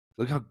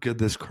Look how good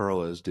this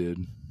curl is,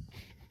 dude.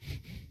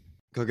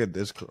 Look at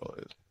this curl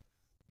is.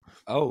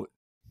 Oh,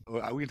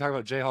 we can talk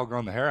about J Hall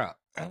growing the hair out.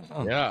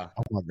 Yeah.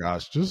 Oh my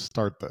gosh, just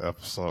start the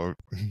episode.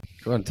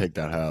 Go ahead and take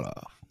that hat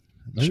off.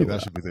 Maybe Show that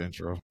that. should be the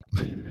intro.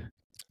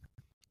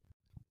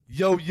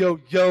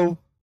 Yo.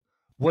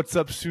 What's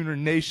up, Sooner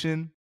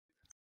Nation?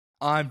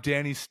 I'm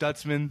Danny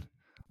Stutzman.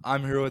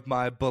 I'm here with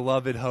my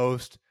beloved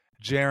host,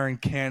 Jaron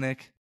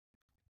Kanik,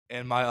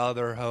 and my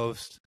other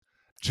host,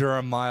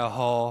 Jeremiah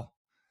Hall,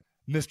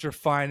 Mr.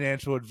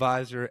 Financial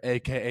Advisor,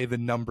 a.k.a. the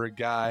number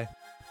guy,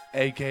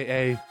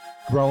 a.k.a.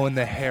 growing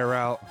the hair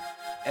out,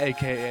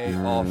 a.k.a.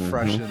 all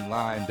fresh and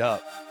lined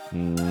up.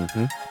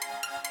 Mm-hmm.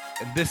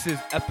 And this is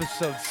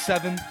episode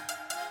 7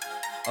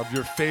 of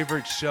your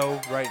favorite show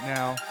right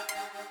now,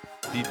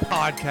 the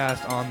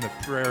podcast on the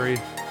prairie.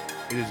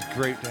 It is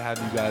great to have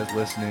you guys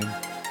listening.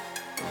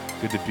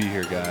 Good to be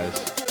here,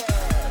 guys.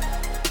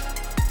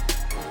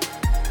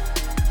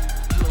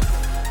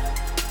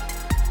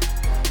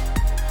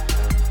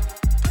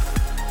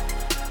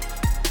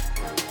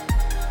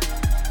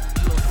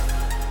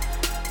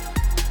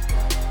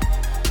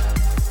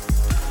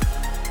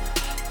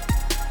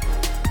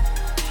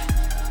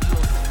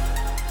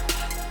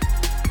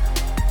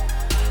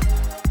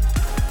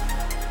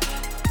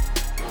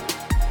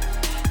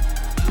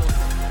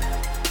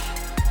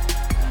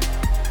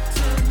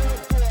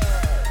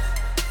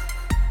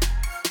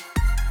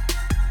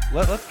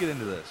 Let's get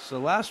into this. So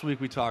last week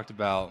we talked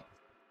about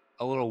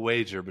a little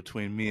wager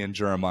between me and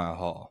Jeremiah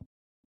Hall,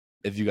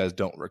 if you guys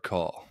don't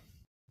recall.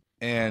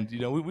 And,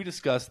 we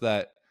discussed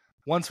that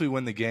once we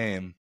win the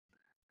game,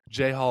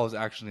 J Hall is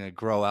actually going to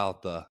grow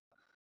out the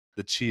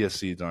chia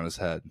seeds on his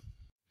head.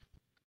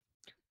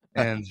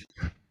 And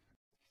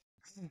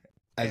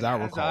As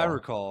I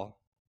recall,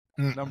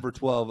 number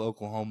 12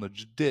 Oklahoma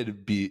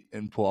did beat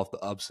and pull off the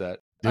upset.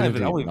 Did I indeed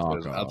don't even knock know it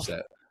was an off.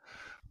 upset.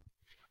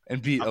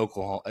 And beat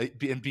Oklahoma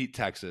and beat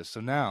Texas. So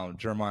now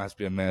Jeremiah has to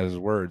be a man of his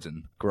words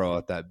and grow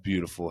out that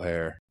beautiful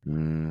hair.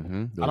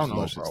 Mm-hmm. I don't know,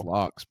 luscious bro.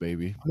 locks,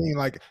 baby. I mean,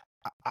 like,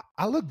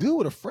 I look good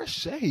with a fresh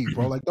shave,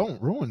 bro. Like,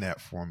 don't ruin that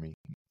for me.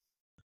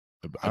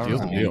 I don't feel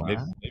know, the deal.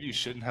 man. Maybe you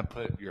shouldn't have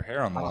put your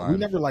hair on the We line.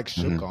 never like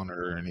shook on it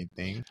or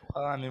anything.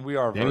 Well, I mean, we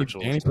are Danny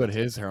virtual. put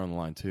his hair on the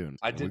line too.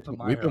 I did put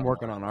my We've hair been on the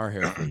working line. on our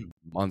hair for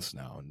months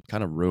now and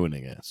kind of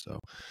ruining it.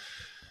 So,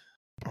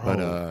 but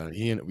Bro,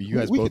 you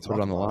guys we both could put it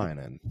talk on the about line,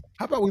 and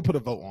how about we put a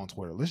vote on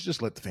Twitter? Let's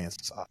just let the fans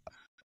decide.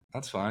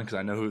 That's fine because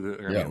I know who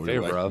they're going to be in we're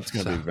favor like, of. it's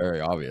going to be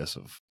very obvious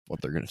of what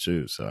they're going to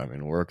choose. So, I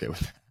mean, we're okay with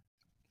that.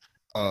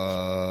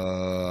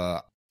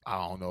 I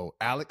don't know.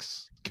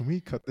 Alex, can we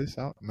cut this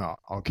out? No,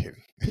 I'm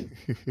kidding.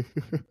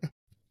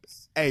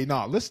 Hey,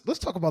 no, let's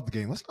talk about the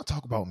game. Let's not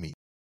talk about me.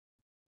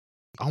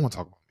 I want to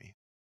talk about me.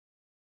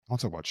 I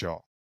want to talk about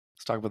y'all.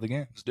 Let's talk about the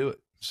game. Let's do it.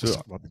 Let's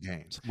talk about the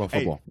games. Well,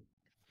 Hey, football.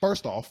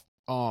 First off,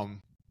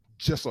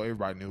 just so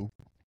everybody knew,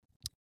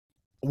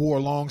 wore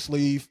long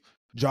sleeve,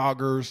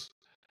 joggers.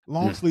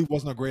 Long sleeve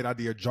wasn't a great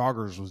idea.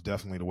 Joggers was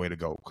definitely the way to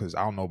go because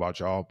I don't know about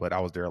y'all, but I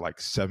was there like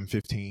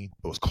 7:15.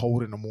 It was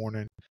cold in the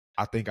morning.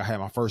 I think I had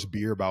my first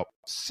beer about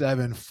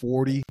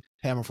 7:40.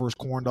 Had my first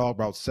corn dog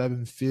about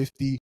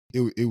 7:50.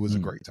 It was a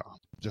great time,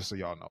 just so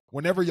y'all know.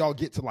 Whenever y'all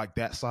get to like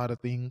that side of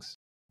things,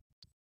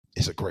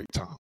 it's a great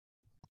time.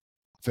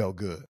 Felt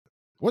good.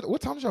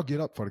 What time did y'all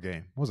get up for the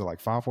game? What was it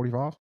like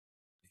 5:45?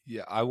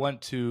 Yeah, I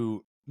went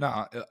to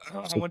I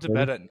went to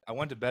bed at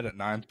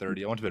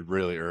 9:30. I went to bed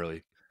really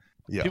early.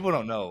 Yeah. People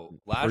don't know.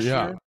 Last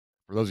year,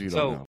 For those of you who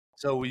don't know.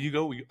 so when you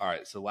go, all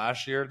right. So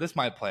last year, this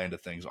might play into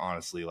things.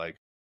 Honestly, like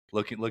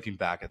looking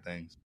back at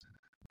things.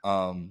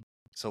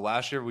 So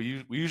last year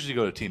we usually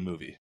go to team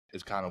movie.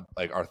 It's kind of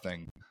like our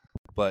thing.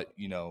 But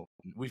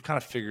we've kind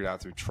of figured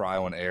out through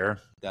trial and error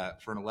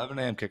that for an 11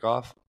 a.m.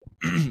 kickoff,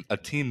 a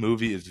team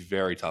movie is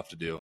very tough to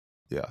do.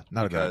 Yeah,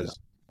 not a good idea. Because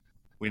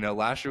we know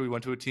last year we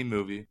went to a team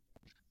movie.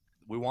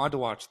 We wanted to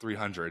watch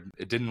 300.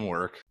 It didn't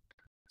work.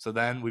 So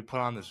then we put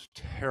on this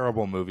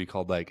terrible movie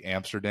called like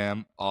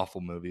Amsterdam. Awful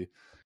movie.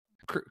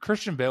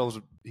 Christian Bale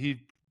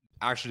he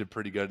actually did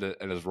pretty good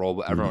at his role,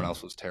 but everyone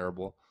else was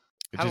terrible.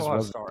 It Had a just lot of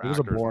was, star it was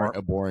actors.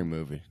 a boring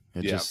movie.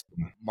 It Yeah. just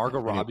Margot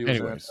Robbie was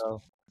in it, anyways.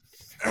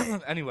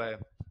 though. Anyway,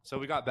 so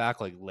we got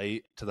back like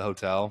late to the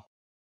hotel,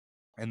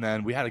 and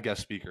then we had a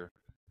guest speaker.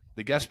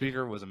 The guest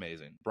speaker was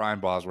amazing. Brian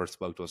Bosworth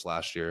spoke to us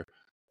last year.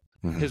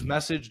 His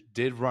message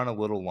did run a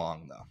little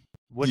long though,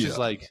 which is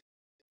like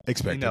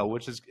expected.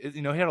 which is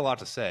he had a lot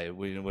to say.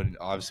 When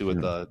obviously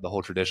with the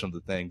whole tradition of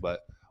the thing, but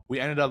we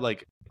ended up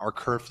like our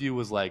curfew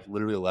was like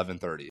literally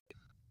 11:30.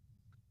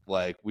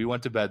 Like we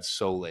went to bed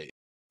so late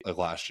like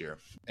last year,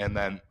 and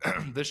then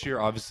this year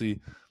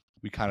obviously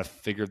we kind of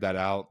figured that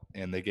out,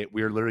 and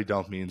we were literally done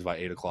with meetings by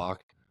 8:00,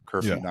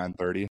 curfew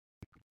 9:30,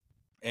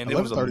 and it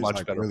was a 11:30 is, much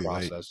like, better really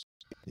late. process.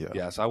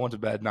 Yeah. So I went to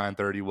bed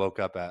 9:30, I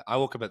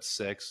woke up at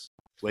 6,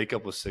 wake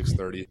up was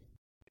 6:30,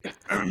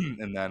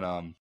 and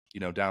then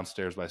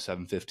downstairs by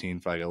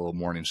 7:15 for like a little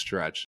morning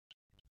stretch,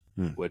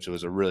 which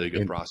was a really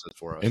good process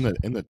for us.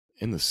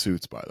 In the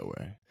suits, by the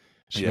way.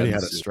 She had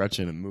us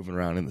stretching and moving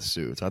around in the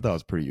suits. I thought it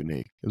was pretty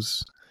unique. It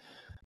was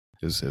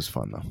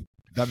fun though.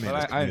 That man is But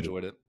I committed.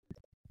 enjoyed it.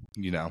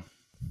 You know,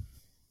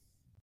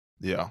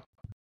 Yeah.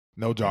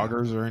 No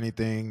joggers or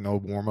anything. No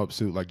warm up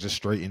suit. Like just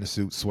straight in the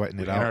suit, sweating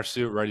it in out. our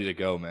suit, ready to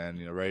go, man.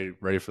 You know,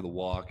 ready for the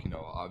walk. You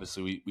know,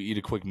 obviously we eat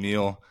a quick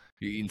meal.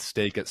 You're eating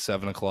steak at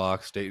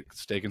 7:00,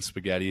 steak and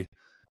spaghetti,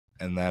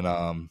 and then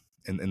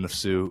in the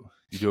suit,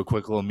 you do a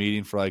quick little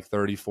meeting for like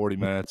 30, 40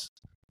 minutes,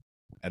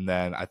 and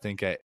then I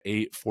think at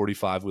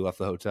 8:45 we left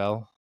the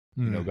hotel.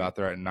 You know, got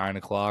there at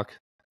 9:00.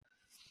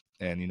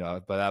 And, you know,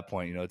 by that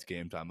point, you know, it's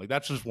game time. Like,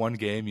 that's just one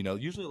game. You know,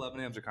 usually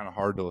 11 a.m.s are kind of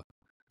hard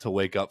to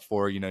wake up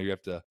for. You know, you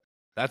have to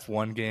 – that's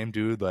one game,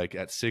 dude. Like,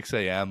 at 6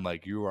 a.m.,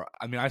 like, you are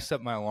 – I mean, I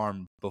set my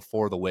alarm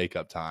before the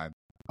wake-up time.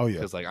 Oh, yeah.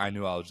 Because, like, I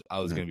knew I was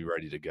going to be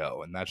ready to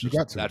go. And that's You just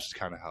got to. that's just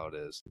kind of how it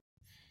is.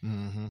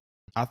 Mm-hmm.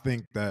 I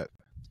think that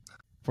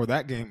for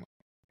that game,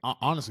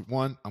 honestly,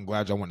 one, I'm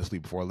glad y'all went to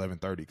sleep before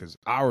 11:30 because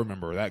I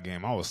remember that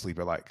game. I was asleep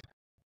at like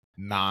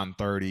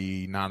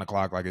 9:30, 9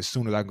 o'clock. Like, as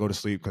soon as I go to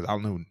sleep because I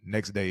knew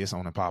next day it's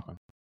on and popping.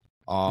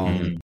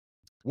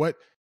 What?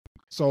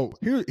 So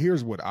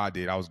here's what I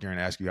did. I was going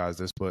to ask you guys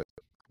this, but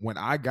when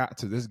I got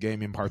to this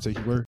game in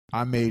particular,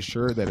 I made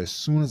sure that as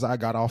soon as I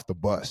got off the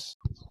bus,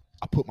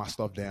 I put my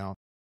stuff down.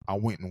 I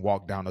went and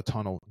walked down the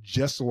tunnel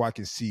just so I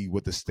could see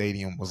what the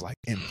stadium was like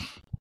empty.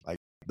 Like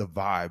the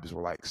vibes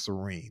were like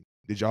serene.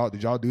 Did y'all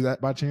do that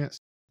by chance?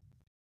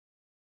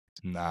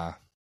 Nah.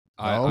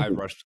 No? I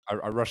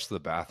rushed to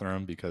the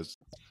bathroom because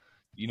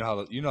you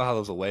know how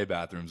those away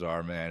bathrooms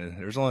are, man.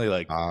 There's only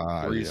like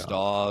 3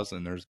 stalls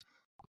and there's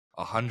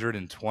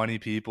 120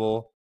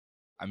 people.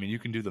 I mean, you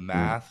can do the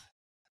math.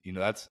 You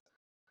know,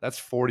 that's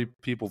 40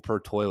 people per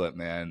toilet,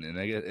 man, and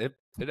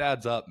it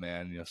adds up,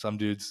 man. You know, some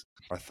dudes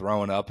are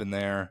throwing up in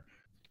there.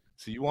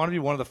 So you want to be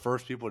one of the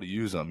first people to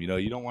use them. You know,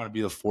 you don't want to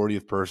be the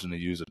 40th person to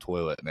use a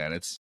toilet, man.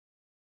 It's,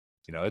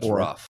 you know, it's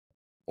rough.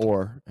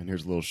 Or, and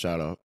here's a little shout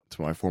out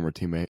to my former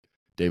teammate,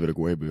 David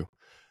Agwebu.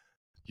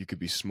 You could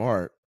be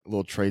smart. A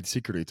little trade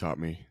secret he taught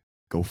me.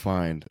 Go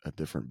find a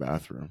different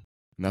bathroom.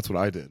 And that's what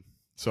I did.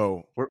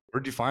 So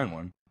where'd you find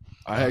one?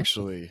 I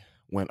actually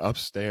went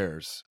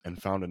upstairs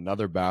and found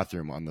another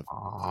bathroom on the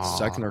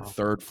second or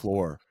third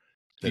floor.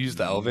 You used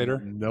the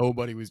elevator?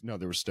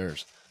 There were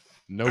stairs.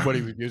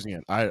 Nobody was using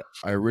it. I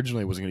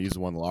originally was going to use the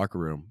one in the locker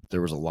room.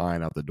 There was a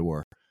line out the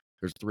door.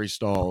 There's 3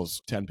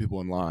 stalls, 10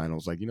 people in line. I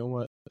was like, you know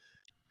what?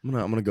 I'm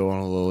gonna go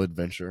on a little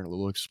adventure, a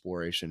little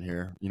exploration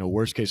here. You know,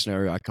 worst case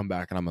scenario, I come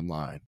back and I'm in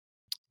line.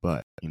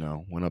 But, you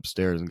know, went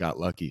upstairs and got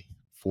lucky.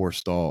 4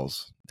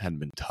 stalls hadn't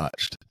been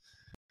touched.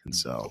 And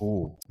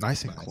so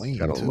nice and clean.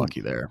 Got a little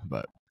lucky there.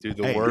 But dude,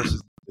 the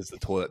worst is the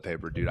toilet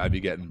paper, dude. I'd be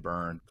getting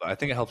burned. But I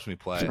think it helps me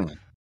play,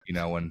 you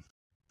know, when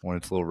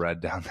it's a little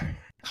red down there.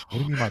 What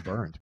do you mean by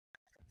burned?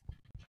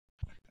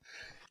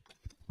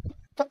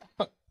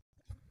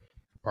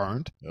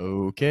 Burned?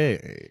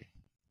 Okay.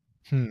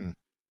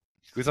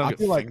 Please don't get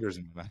fingers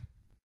in my.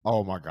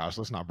 Oh my gosh,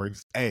 let's not bring.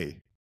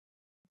 Hey,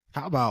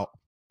 how about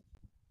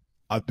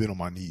I've been on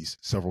my knees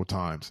several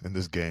times in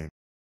this game.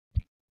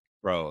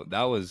 Bro,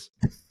 that was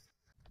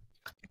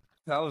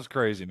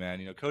crazy, man.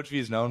 You know, Coach V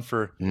is known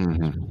for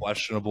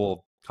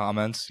questionable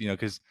comments, you know,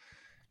 because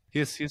he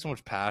has so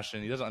much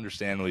passion. He doesn't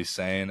understand what he's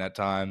saying at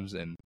times.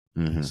 And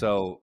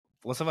so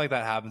when something like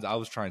that happens, I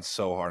was trying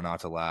so hard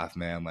not to laugh,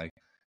 man. Like,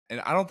 and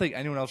I don't think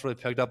anyone else really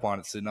picked up on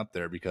it sitting up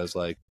there because,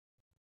 like,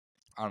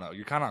 I don't know,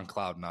 you're kind of on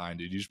cloud 9,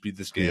 dude. You just beat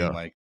this game. Yeah.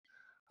 Like,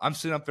 I'm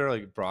sitting up there,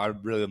 like, bro,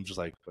 I'm just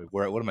like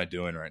what am I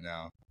doing right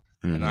now?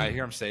 And I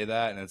hear him say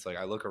that, and it's like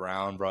I look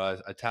around, bro.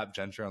 I tap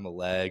Gentry on the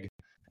leg.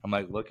 I'm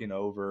like looking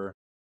over,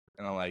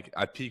 and I'm like,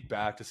 I peek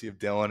back to see if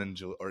Dylan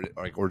and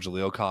or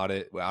Jaleel caught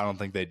it. I don't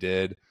think they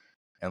did.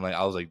 And like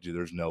I was like, dude,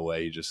 there's no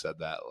way he just said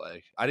that.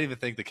 Like I didn't even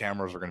think the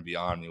cameras were gonna be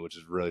on me, which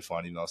is really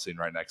funny. Even though I was sitting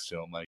right next to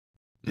him, like,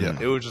 yeah,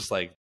 it was just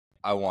like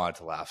I wanted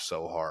to laugh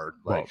so hard.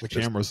 Like the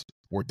cameras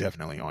were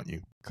definitely on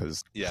you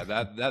because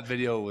that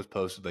video was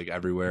posted like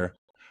everywhere.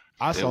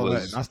 I saw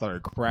that and I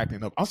started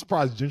cracking up. I'm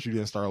surprised Gentry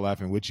didn't start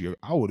laughing with you.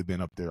 I would have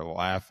been up there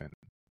laughing.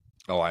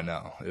 Oh, I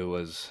know. It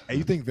was. Hey,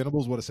 you think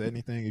Venables would have said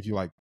anything if you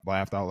like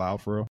laughed out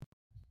loud for real?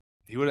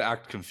 He would have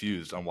acted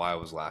confused on why I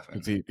was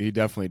laughing. He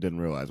definitely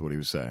didn't realize what he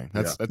was saying.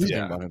 That's the thing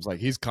about him. It's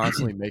like he's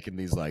constantly making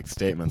these like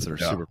statements that are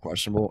super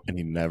questionable, and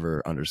he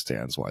never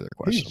understands why they're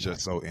questionable. He's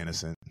just so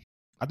innocent.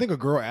 I think a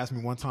girl asked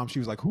me one time. She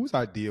was like, "Whose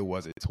idea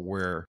was it to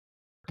wear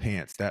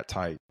pants that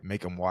tight,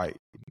 make them white,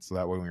 so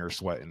that way when you're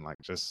sweating, like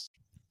just."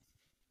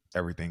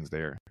 Everything's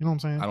there. You know what I'm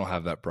saying? I don't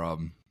have that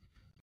problem.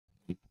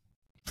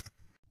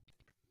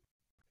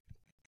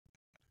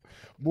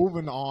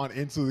 Moving on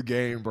into the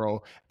game,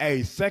 bro.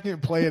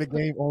 Second play of the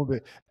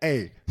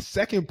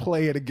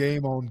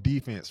game on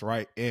defense,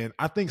 right? And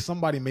I think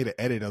somebody made an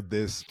edit of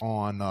this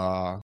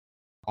on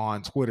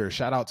Twitter.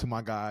 Shout out to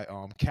my guy,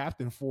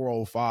 Captain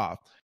 405.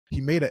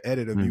 He made an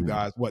edit of you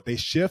guys. What they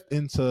shift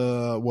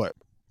into what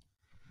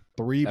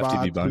 3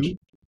 by 2? Bunch.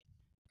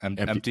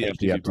 Empty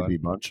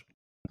FTB bunch.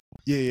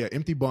 Yeah,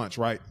 empty bunch,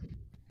 right?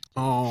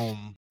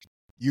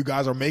 You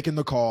guys are making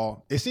the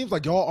call. It seems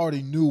like y'all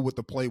already knew what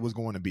the play was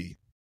going to be.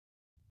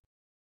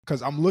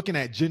 because I'm looking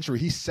at Gentry.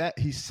 He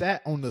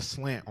sat on the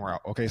slant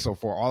route. Okay, so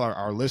for all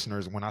our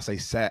listeners, when I say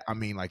sat, I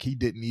mean like he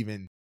didn't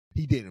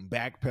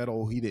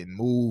backpedal, he didn't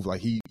move,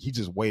 like he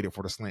just waited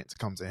for the slant to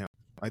come to him.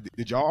 Like,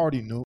 did y'all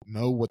already know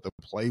what the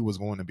play was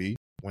going to be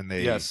when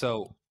they? Yeah,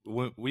 so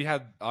we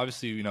had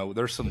obviously,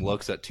 there's some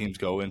looks that teams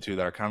go into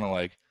that are kind of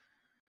like,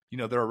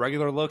 there are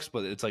regular looks,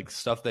 but it's like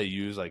stuff they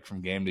use like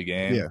from game to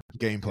game. Yeah,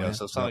 game plan.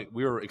 So it's not like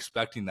we were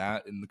expecting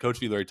that, and the coach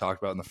we already talked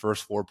about in the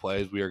first 4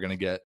 plays, we are going to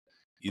get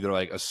either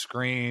like a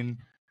screen,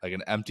 like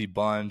an empty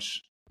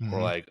bunch,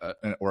 or like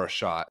or a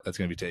shot that's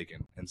going to be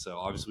taken. And so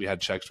obviously we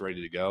had checks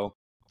ready to go,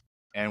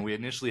 and we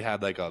initially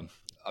had like a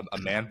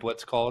man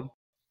blitz called.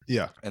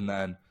 Yeah, and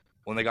then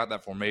when they got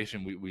that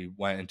formation, we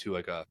went into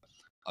like a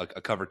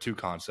cover 2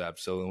 concept.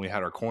 So then we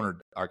had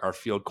our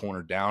field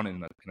corner down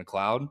in a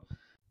cloud.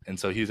 And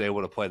so he was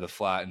able to play the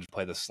flat and just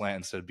play the slant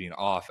instead of being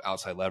off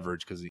outside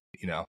leverage because,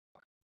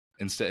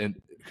 because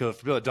for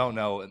people that don't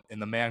know, in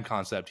the man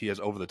concept, he has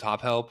over the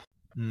top help.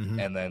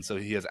 And then so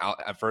he has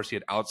at first he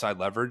had outside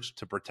leverage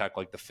to protect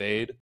like the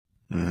fade.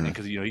 And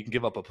because, he can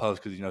give up a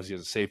post because he knows he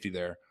has a safety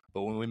there.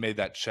 But when we made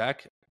that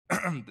check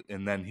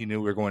and then he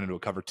knew we were going into a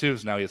cover 2,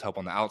 so now he has help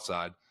on the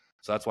outside.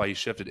 So that's why he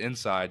shifted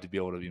inside to be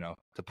able to,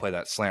 to play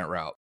that slant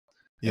route.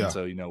 Yeah. And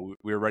so,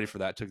 we were ready for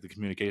that. Took the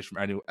communication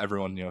from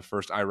everyone.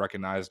 First I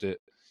recognized it.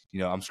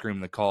 I'm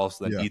screaming the call.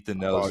 So then Ethan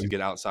knows to get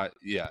outside.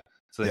 Yeah.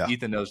 So then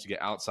Ethan knows to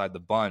get outside the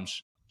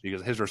bunch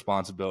because his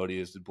responsibility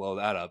is to blow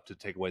that up to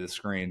take away the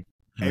screen.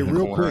 Hey,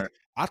 real quick,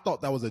 I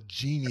thought that was a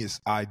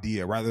genius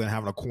idea. Rather than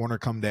having a corner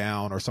come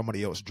down or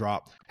somebody else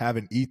drop,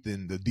 having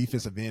Ethan, the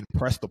defensive end,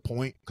 press the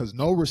point because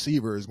no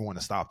receiver is going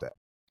to stop that.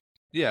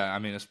 Yeah, I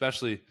mean,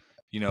 especially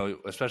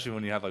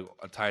when you have like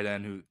a tight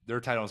end who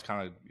their tight end was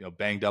kind of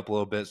banged up a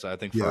little bit. So I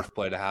think first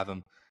play to have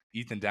him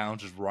Ethan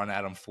Downs just run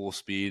at him full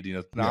speed,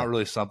 not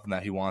really something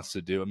that he wants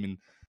to do. I mean,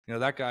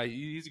 that guy,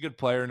 he's a good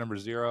player, number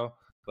 0,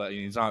 but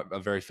he's not a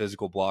very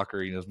physical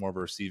blocker. He's more of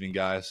a receiving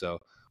guy. So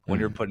when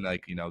you're putting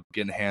like,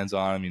 getting hands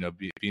on him,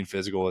 being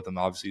physical with him,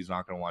 obviously he's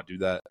not going to want to do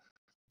that.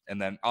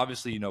 And then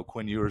obviously,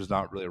 Quinn Ewers is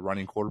not really a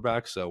running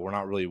quarterback. So we're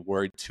not really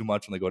worried too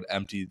much when they go to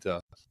empty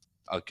to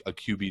a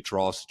QB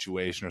draw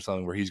situation or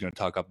something where he's going to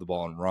tuck up the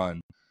ball and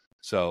run.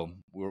 So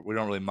we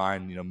don't really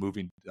mind,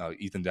 moving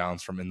Ethan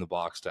Downs from in the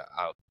box to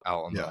out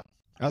on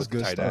that's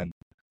good tight stuff. end.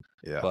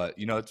 Yeah, but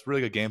it's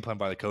really good game plan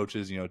by the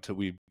coaches.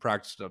 We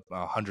practiced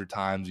 100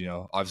 times.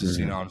 Obviously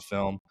seen it on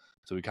film,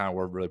 so we kind of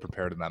were really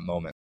prepared in that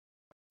moment.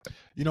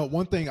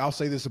 One thing I'll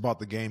say this about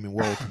the game, and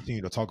we'll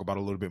continue to talk about it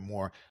a little bit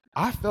more.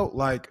 I felt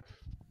like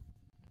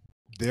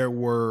there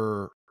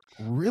were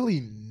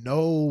really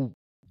no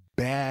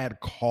bad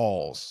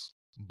calls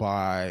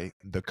by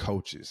the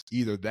coaches.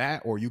 Either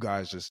that or you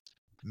guys just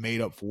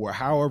made up for it.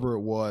 However it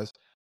was,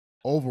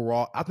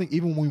 overall, I think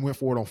even when we went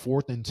for it on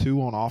 4th and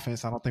 2 on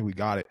offense, I don't think we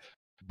got it.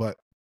 But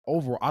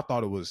overall, I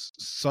thought it was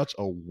such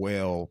a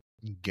well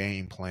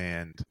game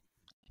planned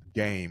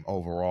game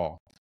overall.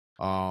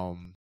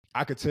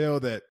 I could tell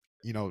that,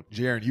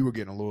 Jaron, you were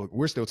getting a little.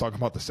 We're still talking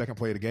about the second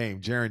play of the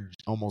game. Jaron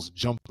almost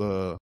jumped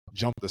the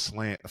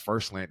slant, the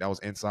first slant that was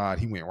inside.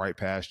 He went right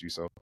past you.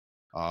 So,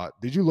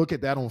 did you look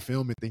at that on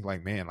film and think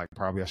like, man, like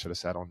probably I should have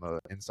sat on the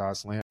inside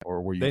slant,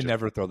 or were you? They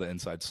never throw the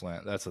inside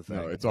slant. That's the thing.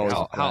 No, it's always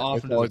how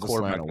often does the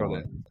quarterback throw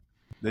it?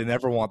 They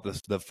never want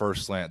the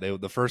first slant.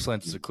 The first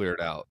slant is to clear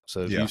it out.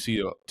 So if you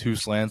see 2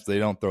 slants, they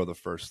don't throw the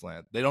first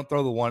slant. They don't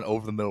throw the one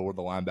over the middle where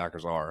the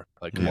linebackers are.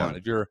 Like, come on,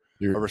 if you're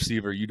a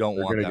receiver, you don't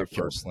want that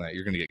first slant.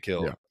 You're going to get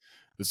killed. Yeah.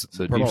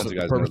 The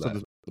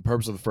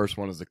purpose of the first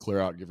one is to clear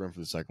out, give room for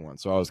the second one.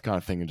 So I was kind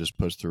of thinking just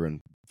push through and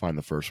find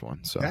the first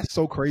one. So that's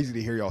so crazy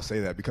to hear y'all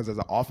say that because as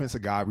an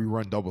offensive guy, we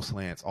run double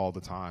slants all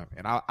the time,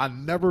 and I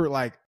never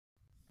like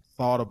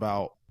thought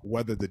about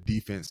whether the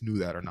defense knew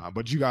that or not.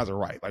 But you guys are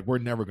right. Like, we're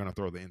never going to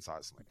throw the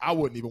inside slant. I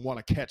wouldn't even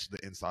want to catch the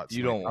inside slant.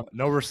 You don't.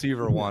 No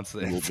receiver wants the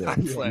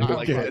inside slant. It's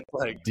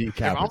like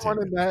if I'm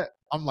running that,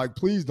 I'm like,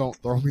 please don't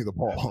throw me the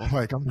ball.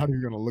 Like, I'm not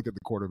even going to look at the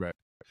quarterback.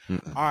 All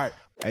right.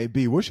 Hey,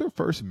 B, what's your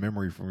first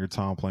memory from your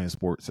time playing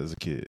sports as a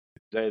kid?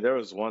 Jay, there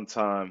was one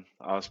time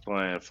I was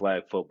playing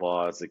flag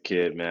football as a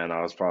kid, man.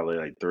 I was probably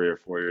like 3 or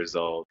 4 years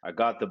old. I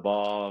got the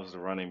ball. I was a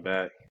running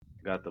back.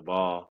 Got the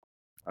ball.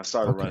 I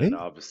started running the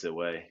opposite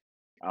way.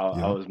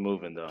 I was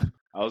moving, though.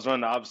 I was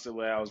running the opposite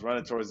way. I was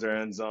running towards their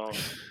end zone.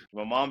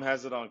 My mom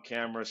has it on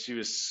camera. She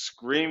was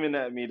screaming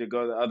at me to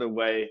go the other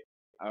way.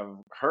 I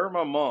heard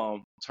my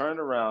mom turn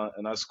around,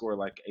 and I scored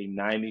like a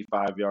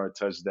 95-yard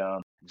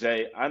touchdown.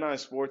 Jay, I9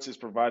 Sports is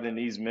providing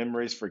these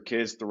memories for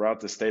kids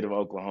throughout the state of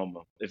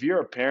Oklahoma. If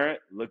you're a parent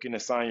looking to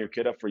sign your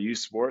kid up for youth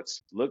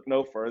sports, look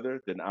no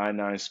further than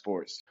I9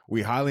 Sports.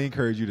 We highly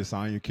encourage you to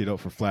sign your kid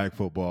up for flag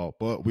football,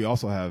 but we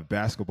also have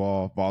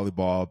basketball,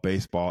 volleyball,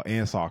 baseball,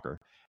 and soccer.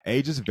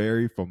 Ages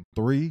vary from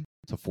 3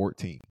 to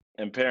 14.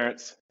 And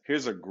parents,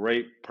 here's a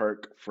great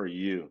perk for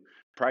you.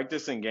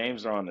 Practice and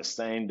games are on the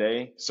same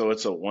day, so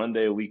it's a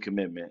 1-day-a-week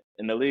commitment,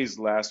 and the leagues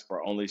last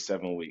for only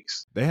 7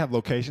 weeks. They have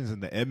locations in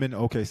the Edmond,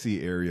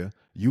 OKC area,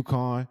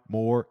 Yukon,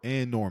 Moore,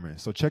 and Norman.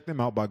 So check them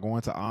out by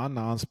going to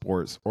On9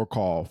 Sports or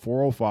call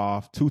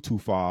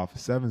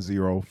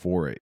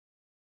 405-225-7048.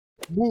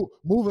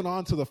 Moving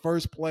on to the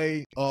first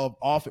play of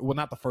offense. Well,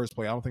 not the first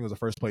play. I don't think it was the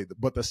first play,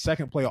 but the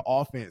second play of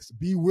offense.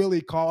 B. Willie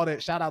called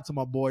it. Shout out to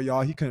my boy,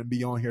 y'all. He couldn't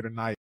be on here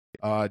tonight.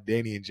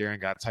 Danny and Jaron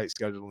got tight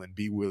schedule, and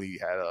B. Willie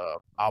had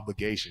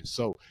obligations.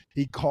 So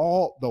he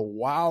called the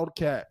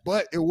Wildcat,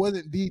 but it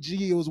wasn't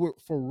DG. It was with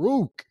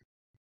Farouk.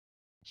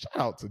 Shout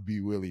out to B.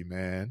 Willie,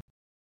 man.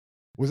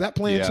 Was that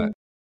playing too?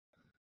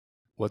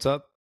 What's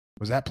up?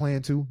 Was that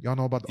playing too? Y'all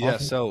know about the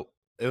offense? So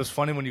it was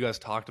funny when you guys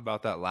talked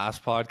about that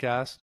last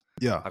podcast.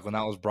 Yeah. Like when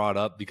that was brought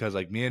up, because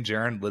like me and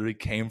Jaron literally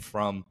came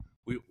from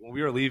when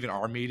we were leaving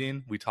our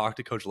meeting, we talked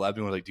to Coach Levy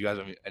and we're like, do you guys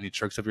have any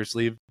tricks up your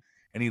sleeve?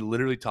 And he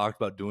literally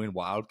talked about doing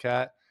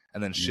Wildcat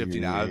and then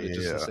shifting out of it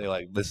just to say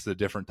like this is a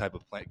different type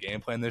of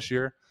game plan this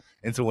year.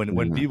 And so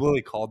when B.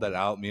 Willie called that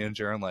out, me and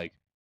Jaron like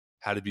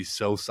had to be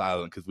so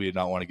silent because we did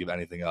not want to give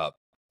anything up.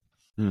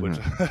 Which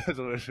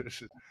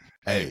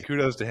hey,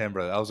 kudos to him,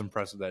 brother. I was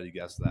impressed that he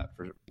guessed that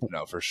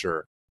for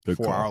sure. Good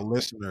for call. Our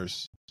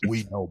listeners,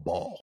 we know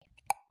ball.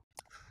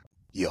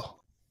 Yeah,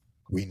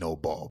 we know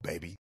ball,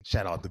 baby.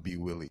 Shout out to B.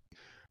 Willie.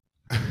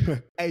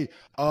 Hey,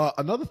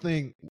 another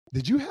thing,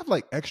 did you have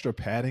like extra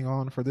padding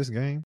on for this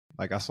game?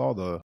 Like I saw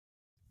the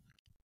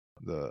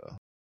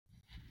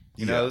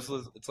you know, it's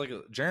like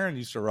Jaron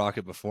used to rock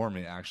it before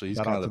me. Actually, he's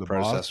kind of the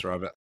predecessor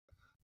of it.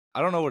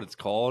 I don't know what it's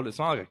called. It's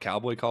not like a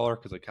cowboy collar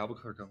because like cowboy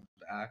collar comes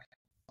back.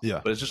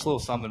 Yeah, but it's just a little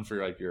something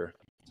for like your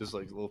just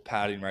like a little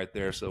padding right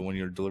there. So when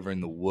you're delivering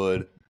the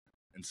wood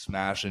and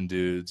smashing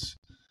dudes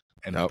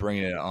and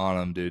bringing it on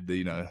them, dude,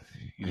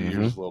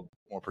 you're just a little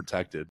more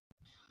protected.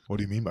 What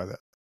do you mean by that?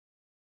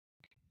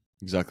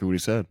 Exactly what he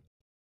said.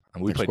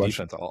 And we play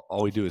defense.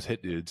 All we do is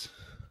hit dudes.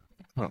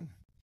 Huh.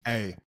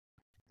 Hey,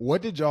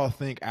 what did y'all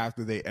think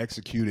after they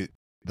executed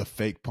the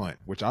fake punt,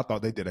 which I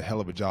thought they did a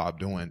hell of a job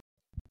doing?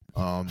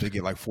 They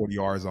get like 40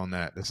 yards on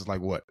that. This is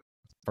like what?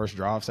 First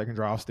drive, second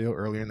drive still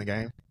earlier in the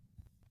game?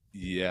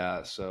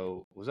 Yeah.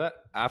 So was that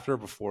after or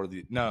before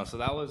no, so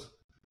that was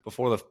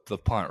before the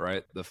punt,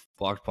 right? The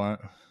blocked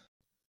punt?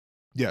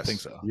 Yes. I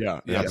think so. Yeah.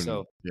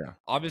 So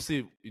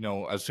obviously,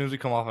 as soon as we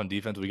come off on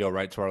defense, we go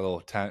right to our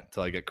little tent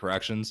to like get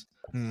corrections.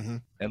 Mm-hmm.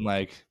 And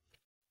like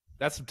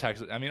that's some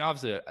Texas. I mean,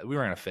 obviously we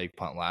ran a fake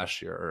punt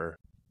last year or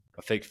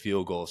a fake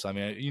field goal. So I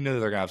mean, they're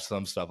gonna have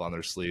some stuff on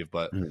their sleeve,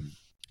 but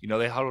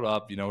they huddled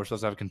up. We're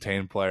supposed to have a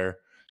contained player.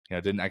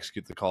 Didn't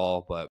execute the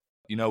call, but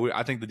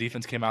I think the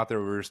defense came out there.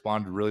 We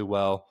responded really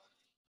well.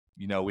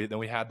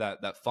 We had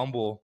that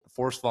fumble,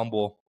 forced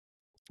fumble,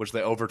 which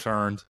they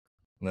overturned.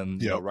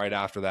 And then right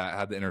after that,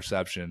 had the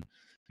interception.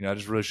 It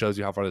just really shows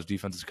you how far this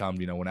defense has come.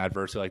 When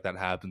adversity like that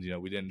happens,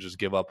 we didn't just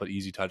give up an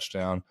easy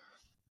touchdown,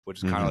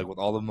 which is kind of like with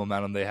all the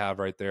momentum they have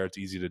right there, it's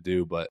easy to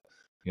do. But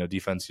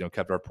defense,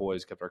 kept our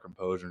poise, kept our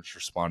composure, and just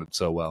responded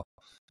so well.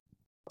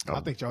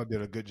 I think y'all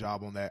did a good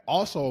job on that.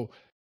 Also,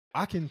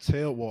 I can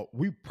tell. Well,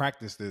 we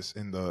practiced this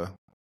let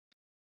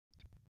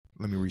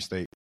me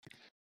restate.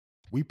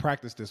 We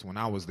practiced this when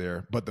I was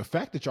there, but the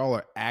fact that y'all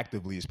are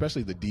actively,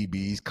 especially the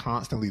DBs,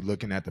 constantly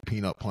looking at the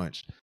peanut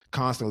punch,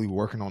 constantly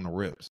working on the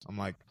rips. I'm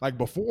like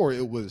before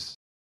it was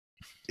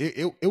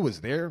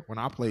there when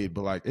I played,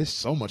 but like it's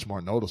so much more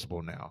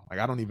noticeable now. Like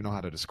I don't even know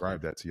how to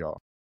describe that to y'all.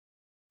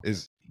 We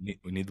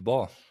need the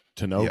ball.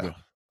 Tanoga.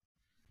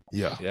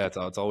 Yeah.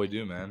 It's all we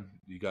do, man.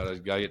 You gotta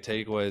get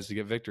takeaways to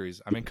get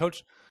victories. I mean,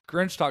 Coach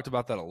Grinch talked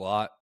about that a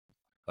lot.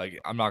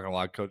 Like I'm not gonna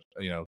lie, Coach.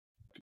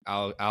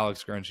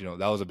 Alex Grinch,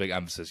 that was a big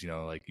emphasis.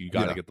 Like you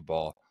got to get the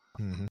ball.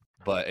 Mm-hmm.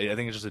 But I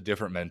think it's just a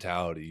different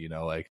mentality.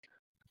 Like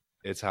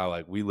it's how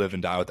like we live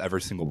and die with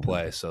every single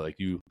play. So like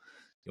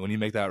when you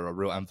make that a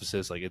real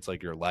emphasis, like it's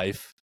like your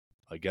life.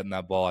 Like getting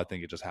that ball, I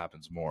think it just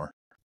happens more.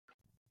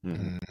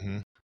 Mm-hmm.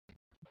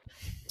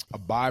 A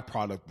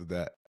byproduct of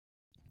that,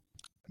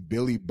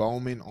 Billy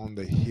Bowman on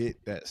the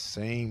hit that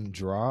same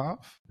drive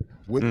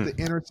with the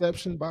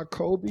interception by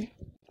Kobe.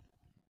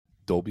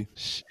 Dolby.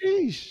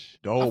 Sheesh.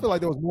 I feel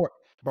like there was more.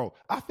 Bro,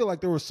 I feel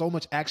like there was so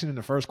much action in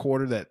the first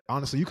quarter that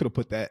honestly you could have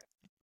put that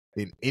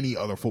in any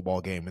other football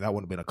game and that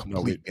would have been a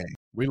complete game.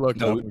 We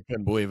looked up, we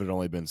couldn't believe it had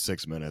only been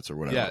 6 minutes or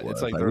whatever. Yeah,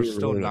 it's like there's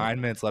still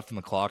 9 minutes left in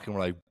the clock and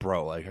we're like,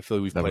 bro, like I feel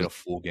like we've played a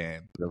full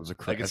game. That was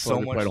it's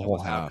so much a whole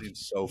happening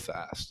so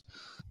fast.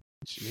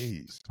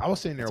 Jeez. I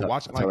was sitting there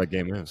watching how that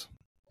game is.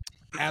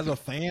 As a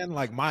fan,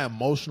 like my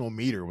emotional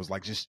meter was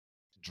like just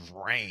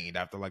drained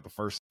after like the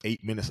first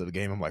 8 minutes of the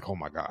game. I'm like, oh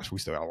my gosh, we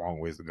still got a long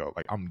ways to go.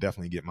 Like I'm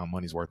definitely getting my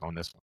money's worth on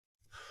this one.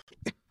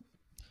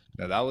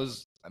 Now that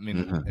was, I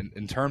mean,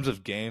 in terms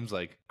of games,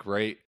 like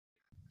great.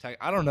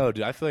 I don't know,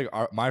 dude. I feel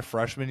like my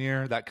freshman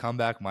year, that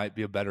comeback might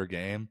be a better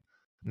game.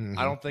 Mm-hmm.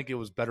 I don't think it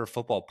was better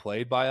football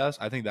played by us.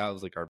 I think that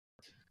was like our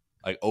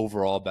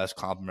overall best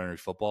complimentary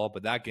football.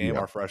 But that game,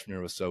 our freshman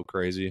year, was so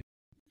crazy.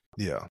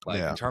 Yeah,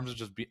 in terms of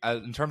just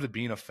in terms of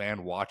being a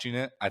fan watching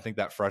it, I think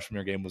that freshman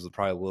year game was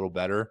probably a little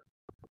better.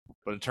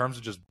 But in terms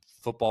of just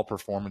football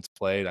performance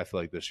played, I feel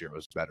like this year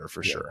was better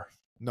for Yeah. sure.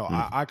 No,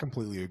 I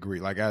completely agree.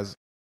 Like, as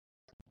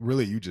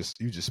really, you just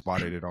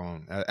spotted it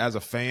on. As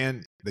a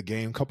fan, the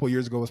game a couple of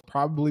years ago was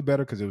probably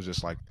better because it was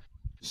just like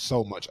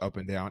so much up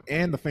and down,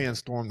 and the fans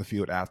stormed the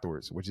field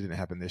afterwards, which didn't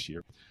happen this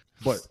year.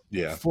 But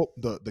Yeah.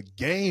 the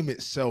game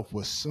itself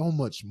was so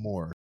much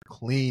more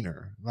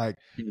cleaner. Like,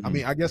 I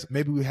mean, I guess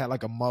maybe we had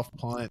like a muff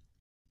punt.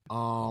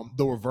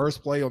 The reverse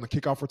play on the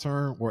kickoff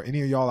return. Were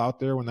any of y'all out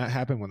there when that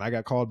happened? When I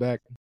got called back?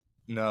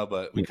 No,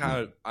 but we kind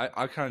of,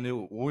 I kind of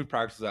knew when we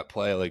practiced that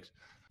play, like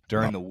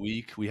during the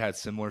week, we had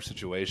similar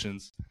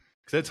situations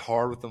because it's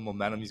hard with the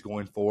momentum. He's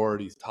going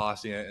forward, he's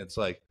tossing it. It's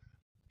like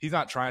he's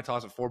not trying to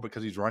toss it forward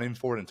because he's running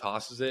forward and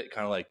tosses it.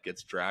 Kind of like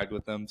gets dragged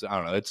with them. So I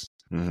don't know.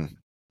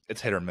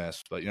 It's hit or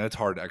miss, but it's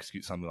hard to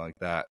execute something like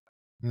that.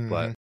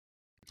 But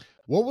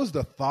what was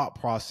the thought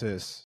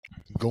process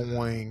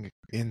going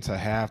into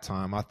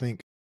halftime? I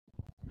think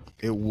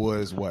it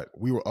was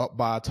we were up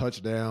by a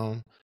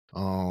touchdown.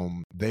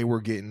 They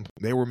were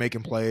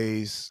making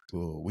plays.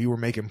 We were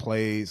making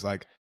plays.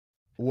 Like,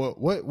 what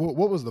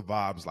was the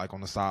vibes like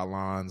on the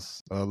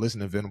sidelines?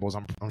 Listening to Venables,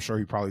 I'm sure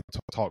he probably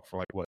talked for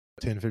like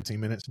 10, 15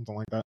 minutes, something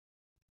like that.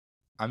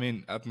 I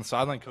mean, at the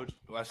sideline coach,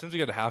 as soon as we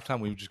get to halftime,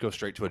 we would just go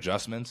straight to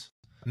adjustments.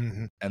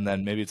 And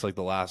then maybe it's like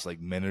the last like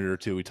minute or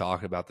two we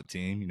talk about the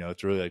team.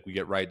 It's really like we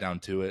get right down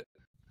to it.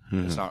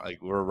 It's not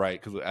like we're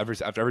right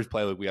because after every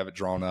play, like we have it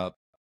drawn up,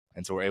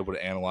 and so we're able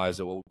to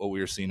analyze it, what we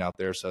were seeing out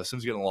there. So as soon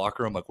as we get in the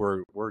locker room, like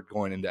we're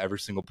going into every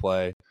single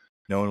play,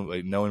 knowing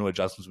what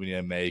adjustments we need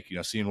to make,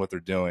 seeing what they're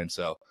doing.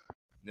 So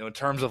in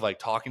terms of like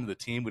talking to the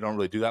team, we don't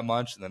really do that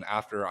much. And then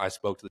after I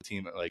spoke to the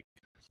team, like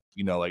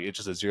it's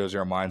just a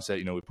 0-0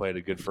 mindset. We played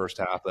a good first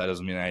half, but that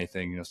doesn't mean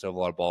anything. Still have a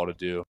lot of ball to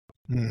do.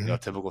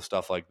 Typical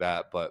stuff like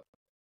that. But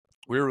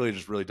we were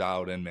really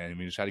dialed in, man.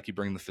 We just had to keep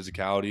bringing the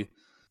physicality.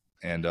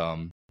 And,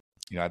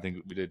 I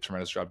think we did a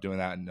tremendous job doing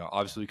that. And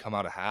obviously we come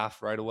out of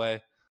half right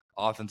away.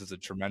 Offense is a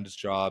tremendous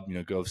job,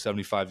 go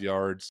 75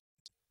 yards.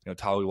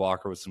 Tolly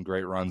Walker with some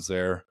great runs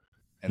there.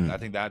 And I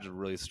think that just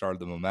really started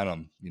the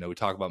momentum. We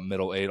talk about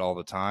middle eight all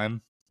the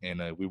time,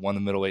 and we won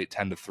the middle eight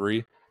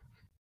 10-3.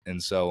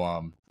 And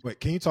so wait,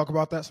 can you talk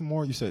about that some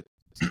more? You said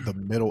the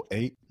middle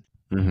 8.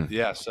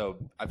 Yeah, so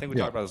I think we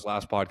talked about this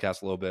last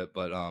podcast a little bit,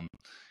 but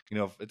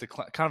it's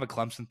kind of a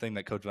Clemson thing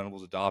that Coach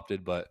Venables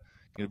adopted. But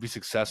to be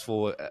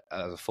successful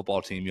as a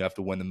football team, you have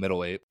to win the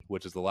middle 8,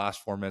 which is the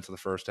last 4 minutes of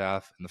the first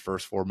half and the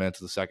first 4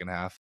 minutes of the second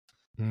half.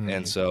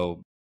 And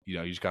so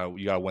you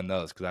gotta win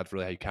those because that's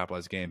really how you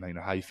capitalize the game.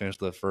 How you finish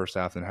the first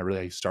half and how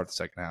you start the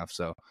second half.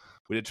 So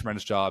we did a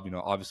tremendous job.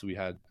 Obviously we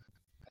had,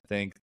 I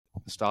think,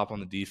 a stop on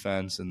the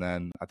defense, and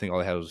then I think all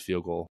they had was a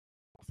field goal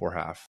before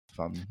half, if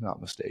I'm not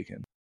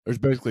mistaken. There's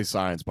basically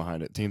science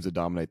behind it. Teams that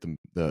dominate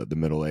the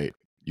middle 8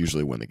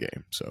 usually win the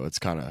game. So it's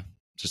kind of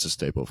just a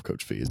staple of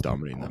Coach Fee is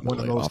dominating that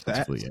middle 8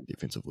 offensively and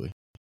defensively.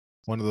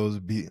 One of those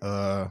B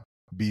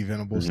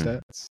Venables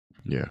stats.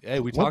 Yeah. Hey,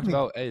 we talked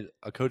about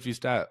a Coach V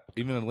stat,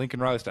 even a Lincoln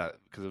Riley stat,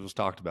 because it was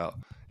talked about.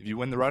 If you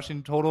win the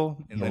rushing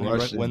total and then you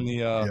win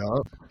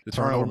the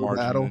turnover margin,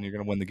 battle, then you're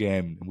going to win the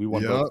game. And we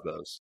won both of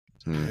those.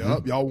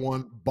 Yep, y'all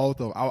won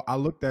both of them. I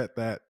looked at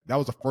that. That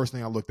was the first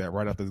thing I looked at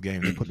right after the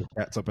game. They put the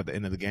stats up at the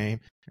end of the game,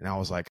 and I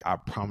was like, I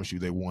promise you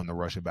they won the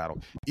rushing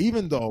battle.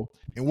 Even though,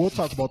 and we'll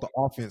talk about the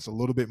offense a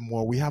little bit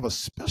more, we have a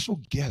special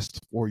guest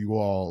for you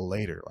all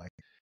later. Like,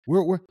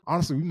 we're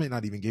honestly, we may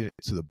not even get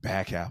to the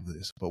back half of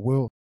this, but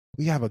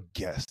we have a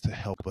guest to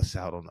help us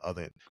out on the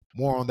other end.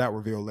 More on that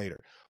reveal later.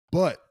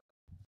 But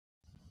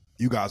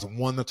you guys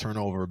won the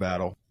turnover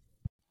battle.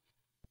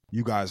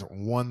 You guys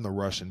won the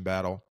rushing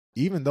battle.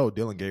 Even though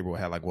Dylan Gabriel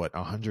had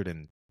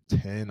 110,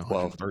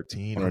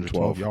 113,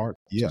 112 yards.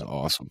 Yeah. That's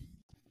awesome.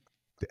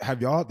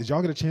 Did y'all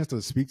get a chance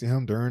to speak to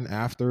him during,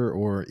 after,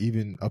 or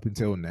even up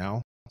until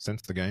now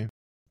since the game?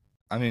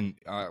 I mean,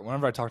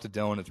 whenever I talk to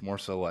Dylan, it's more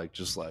so we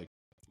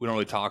don't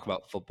really talk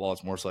about football.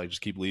 It's more so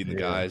just keep leading the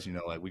guys,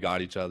 we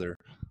got each other,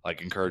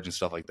 encouraging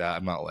stuff like that.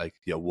 I'm not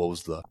what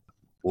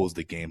was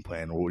the game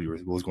plan, or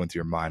what was going through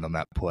your mind on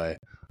that play?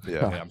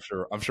 Yeah. I mean,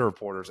 I'm sure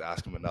reporters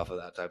ask him enough of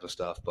that type of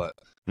stuff, but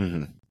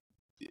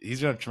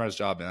he's done a tremendous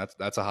job, man.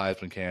 That's a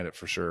Heisman candidate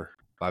for sure,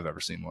 if I've ever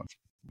seen one.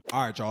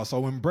 All right, y'all. So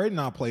when Braden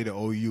and I played at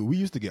OU, we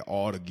used to get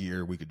all the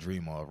gear we could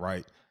dream of,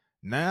 right?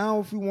 Now,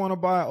 if we want to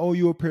buy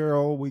OU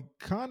apparel, we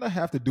kind of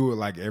have to do it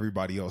like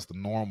everybody else, the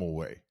normal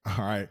way.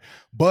 All right.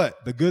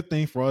 But the good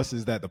thing for us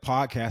is that the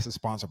podcast is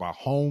sponsored by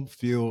Home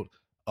Field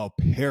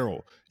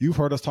Apparel. You've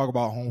heard us talk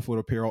about Home Field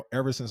Apparel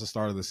ever since the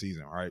start of the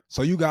season, all right?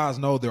 So you guys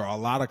know there are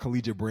a lot of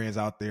collegiate brands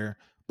out there,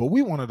 but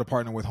we wanted to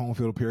partner with Home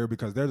Field Apparel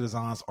because their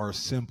designs are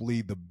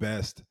simply the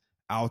best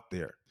out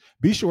there.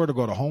 Be sure to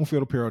go to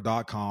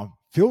homefieldapparel.com,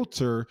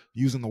 filter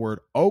using the word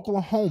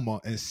Oklahoma,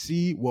 and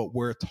see what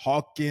we're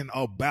talking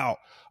about.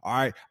 All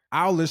right.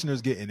 Our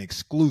listeners get an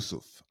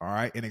exclusive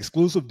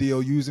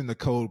deal using the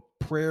code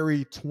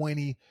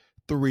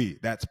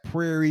Prairie23. That's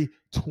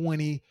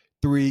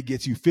Prairie23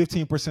 gets you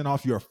 15%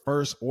 off your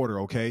first order.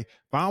 Okay.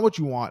 Find what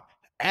you want,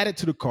 add it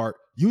to the cart,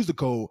 use the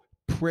code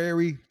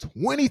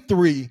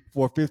Prairie23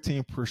 for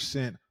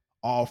 15%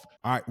 off.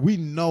 All right, we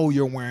know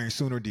you're wearing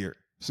Sooner gear,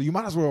 so you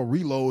might as well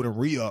reload and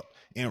re-up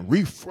and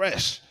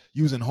refresh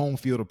using Home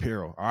Field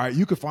Apparel. All right,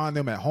 you can find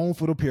them at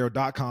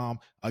homefieldapparel.com.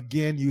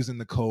 Again, using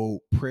the code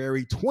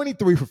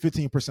Prairie23 for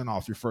 15%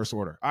 off your first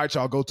order. All right,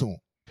 y'all, go to them.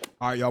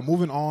 All right, y'all,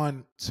 moving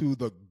on to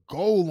the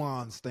goal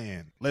line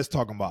stand. Let's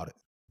talk about it.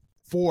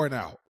 4 and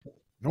out.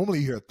 Normally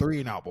you hear 3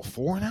 and out, but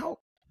 4 and out?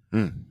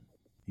 1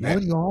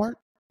 yard,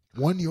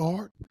 1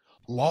 yard,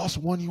 lost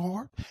 1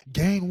 yard,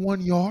 gained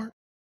 1 yard.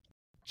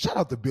 Shout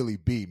out to Billy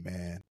B,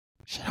 man.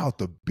 Shout out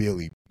to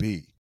Billy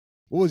B.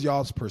 What was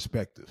y'all's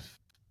perspective?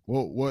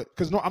 What?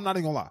 Because no, I'm not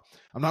even gonna lie.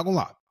 I'm not gonna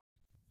lie.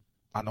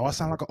 I know I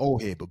sound like an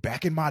old head, but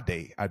back in my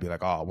day, I'd be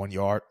like, 1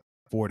 yard,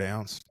 4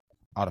 downs,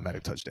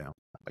 automatic touchdown.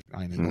 Like,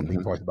 I ain't even gonna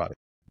think twice about it.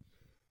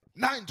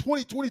 Not in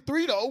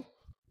 2023 though.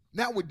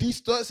 Now with D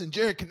Stutz and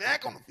Jaron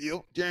Kanak on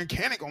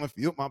the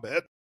field, my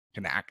bad.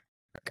 Kanak.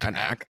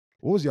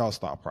 What was y'all's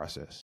thought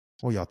process?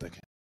 What y'all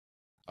thinking?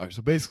 All right,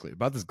 so basically,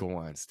 about this goal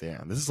line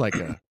stand, this is like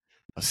a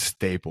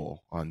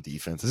staple on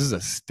defense. This is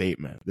a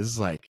statement. This is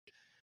like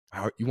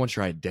how you want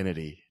your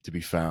identity to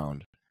be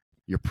found.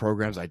 Your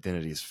program's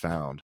identity is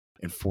found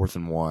in 4th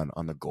and 1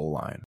 on the goal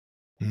line.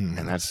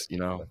 And that's,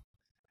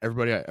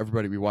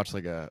 everybody, we watched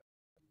like a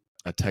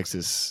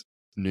Texas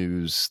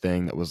news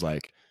thing that was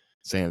like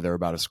saying they're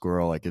about to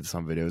score, like in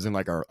some videos in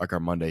like our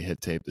Monday hit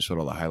tape that showed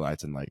all the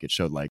highlights, and like it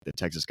showed like the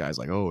Texas guys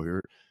like, oh,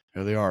 here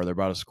they are, they're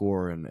about to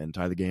score and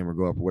tie the game or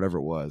go up or whatever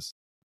it was.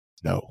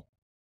 No,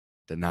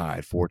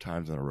 denied 4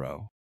 times in a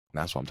row. And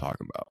that's what I'm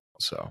talking about.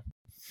 So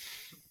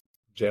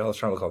Jalen was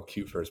trying to look all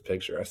cute for his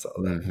picture. I saw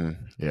that.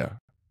 Yeah,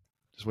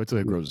 just wait till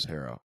he grows his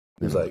hair out.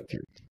 He's like,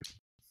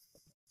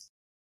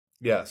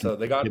 yeah. So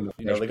they got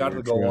they got to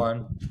the goal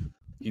line.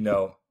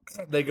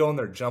 They go in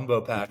their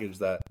jumbo package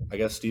that I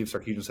guess Steve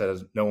Sarkisian said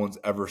no one's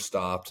ever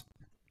stopped,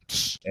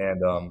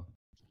 and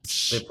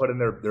they put in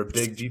their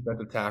big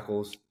defensive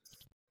tackles.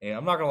 And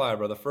I'm not gonna lie,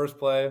 bro. The first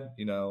play,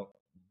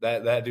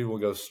 that dude will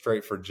go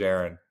straight for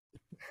Jaron.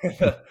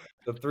 The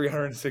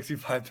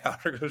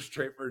 365-pounder goes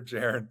straight for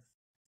Jaron.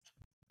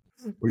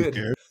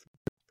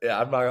 Yeah,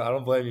 I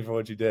don't blame you for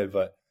what you did,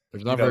 but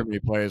there's not very many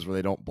plays where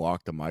they don't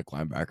block the Mike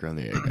linebacker in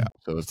the A gap.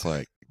 So it's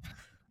like,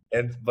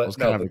 what'd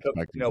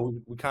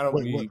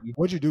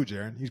you do,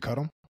 Jaron? You cut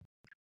him?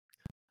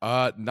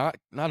 Not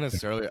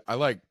necessarily. I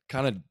like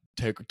kind of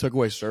took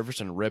away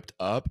surface and ripped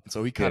up,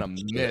 so he kind of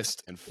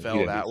missed and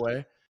fell that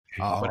way.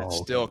 But it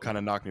still kind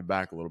of knocked me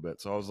back a little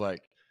bit. So I was like,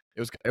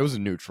 it was a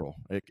neutral.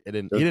 He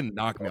didn't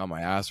knock me on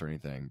my ass or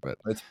anything, but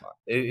it's fine.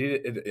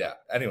 Yeah.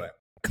 Anyway,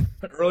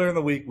 earlier in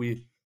the week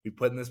we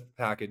put in this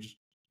package,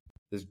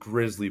 this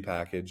Grizzly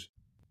package,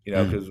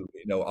 because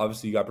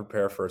obviously you got to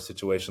prepare for a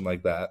situation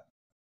like that,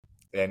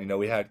 and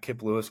we had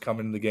Kip Lewis come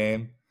into the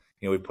game.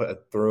 We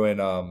threw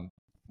in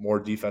more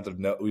defensive.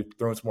 We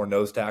threw in some more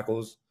nose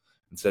tackles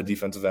instead of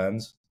defensive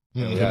ends.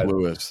 Kip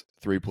Lewis,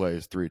 3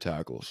 plays, 3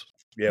 tackles.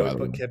 Yeah, we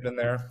put Kip in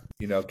there.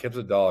 Kip's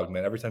a dog,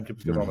 man. Every time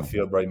Kip gets on the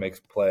field, bro, he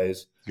makes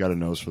plays. He's got a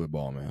nose for the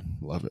ball, man.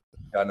 Love it.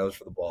 Got a nose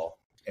for the ball.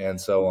 And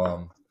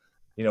so,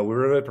 we were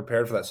really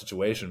prepared for that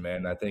situation,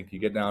 man. I think you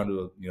get down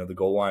to, the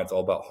goal line, it's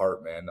all about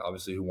heart, man.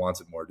 Obviously, who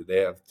wants it more? Do they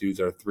have dudes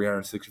that are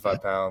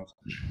 365 pounds?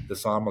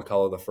 Deshaun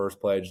McCullough, the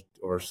first play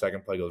or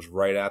second play, goes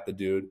right at the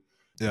dude,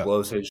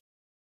 blows his.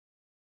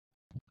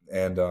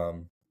 And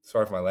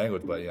sorry for my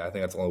language, but I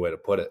think that's the only way to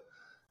put it.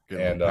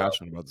 Getting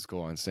passionate about this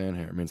goal line stand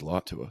here. It means a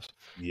lot to us.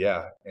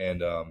 Yeah,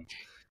 and I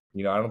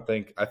feel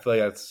like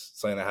that's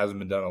something that hasn't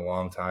been done in a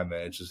long time,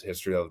 man. It's just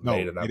history that was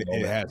made in that moment.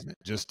 It hasn't.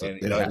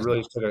 It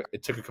really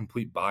took a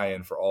complete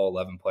buy-in for all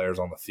 11 players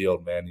on the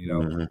field, man.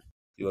 You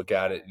look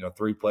at it,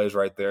 3 plays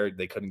right there,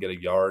 they couldn't get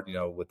a yard,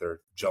 with their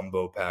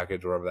jumbo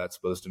package, whatever that's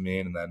supposed to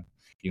mean, and then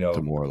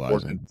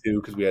demoralizing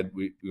 2 because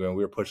we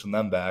were pushing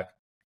them back.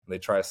 And they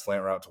try a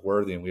slant route to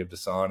Worthy, and we have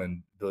Deshaun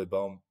and Billy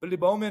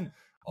Bowman.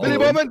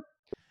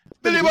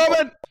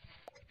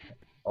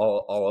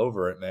 All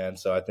over it, man.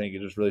 So I think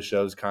it just really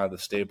shows kind of the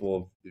staple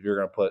of if you're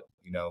going to put,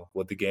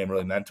 what the game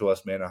really meant to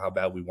us, man, and how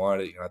bad we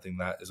wanted it. I think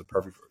that is a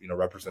perfect,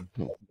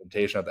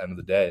 representation at the end of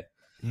the day.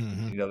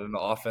 Then the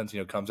offense,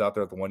 comes out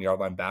there at the 1 yard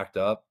line backed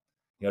up.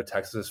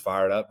 Texas is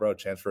fired up, bro.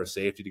 Chance for a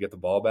safety to get the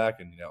ball back,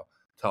 and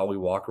Tolly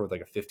Walker with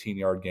like a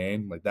 15-yard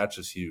gain, like that's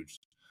just huge.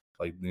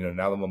 Like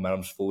now the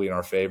momentum's fully in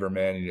our favor,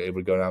 man. You're able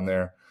to go down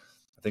there.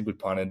 I think we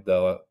punted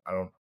though.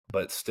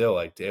 But still,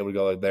 like to able to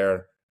go like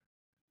there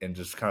and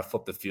just kind of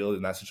flip the field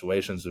in that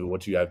situation is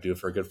what you have to do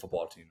for a good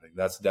football team. Like,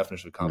 that's the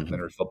definition of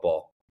complementary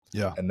football.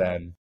 Yeah. And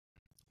then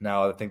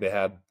now I think they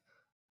had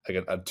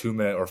like a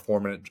 2-minute or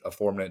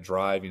 4-minute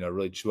drive,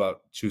 really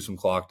chew some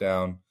clock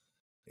down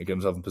and get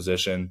themselves in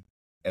position.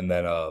 And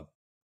then,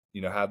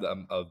 had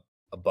a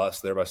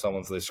bust there by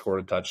someone, so they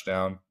scored a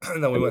touchdown.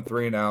 And then we went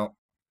 3 and out.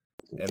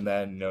 And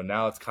then,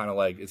 now it's kind of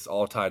like it's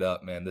all tied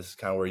up, man. This is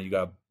kind of where you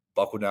got to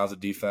buckle down as a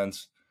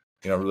defense,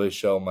 really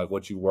show them like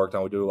what you worked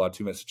on. We do a lot of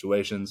 2-minute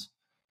situations.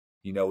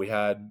 We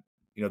had,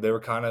 they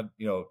were kind of,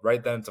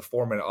 right then it's a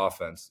 4-minute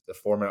offense, the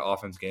 4-minute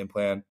offense game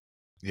plan.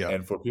 Yeah.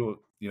 And for people,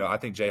 I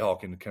think J-Hall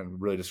can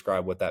really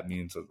describe what that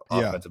means of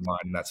offensive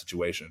mind in that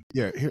situation.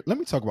 Yeah, here, let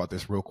me talk about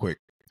this real quick.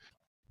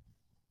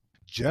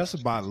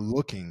 Just by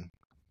looking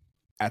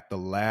at the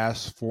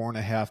last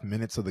 4.5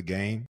 minutes of the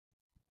game,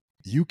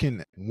 you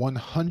can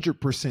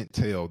 100%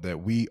 tell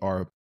that we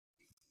are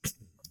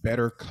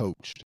better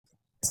coached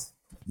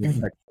than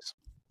Texas.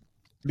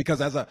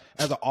 Because as an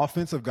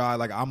offensive guy,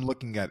 like, I'm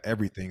looking at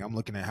everything. I'm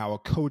looking at how a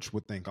coach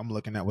would think. I'm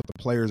looking at what the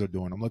players are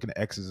doing. I'm looking at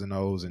X's and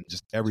O's and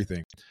just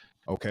everything.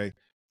 Okay.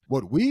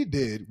 What we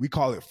did, we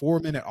call it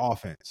 4-minute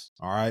offense.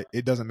 All right.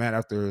 It doesn't matter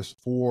if there's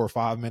 4 or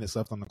 5 minutes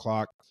left on the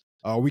clock.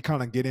 We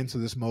kind of get into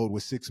this mode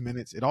with 6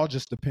 minutes. It all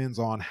just depends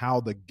on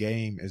how the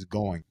game is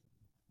going.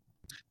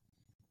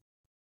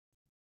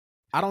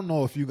 I don't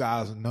know if you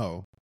guys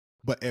know,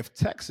 but if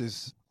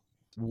Texas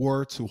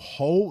were to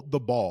hold the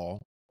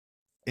ball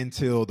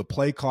until the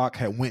play clock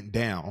had went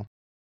down,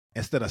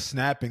 instead of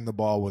snapping the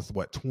ball with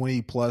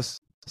 20 plus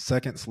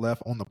seconds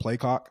left on the play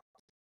clock,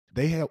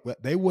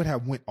 they would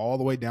have went all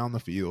the way down the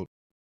field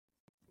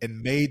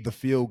and made the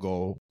field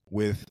goal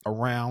with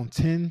around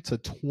 10 to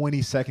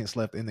 20 seconds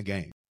left in the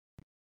game.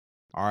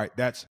 All right,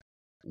 that's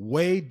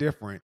way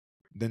different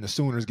than the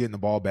Sooners getting the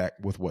ball back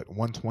with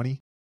 120?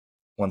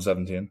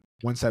 117.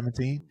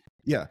 117?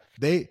 Yeah,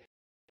 they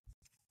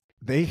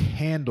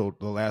handled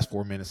the last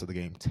 4 minutes of the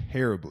game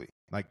terribly.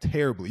 Like,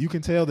 terribly. You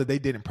can tell that they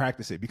didn't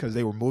practice it because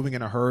they were moving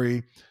in a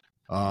hurry.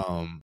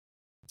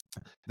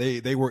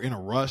 They were in a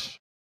rush.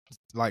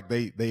 Like,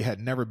 they had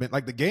never been,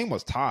 like, the game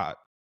was tied,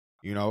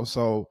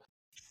 so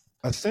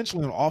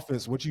essentially on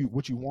offense, what you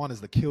want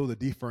is to kill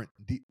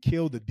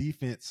the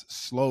defense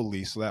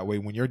slowly, so that way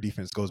when your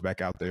defense goes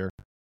back out there,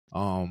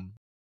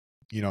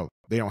 they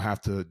don't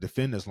have to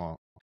defend as long.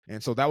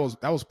 And so that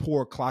was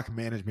poor clock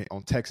management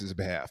on Texas'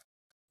 behalf.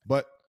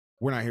 But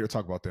we're not here to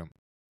talk about them.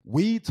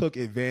 We took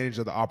advantage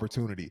of the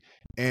opportunity,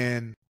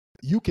 and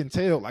you can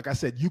tell, like I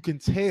said,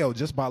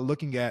 just by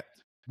looking at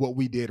what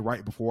we did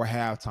right before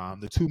halftime.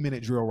 The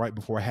 2-minute drill right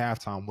before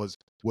halftime was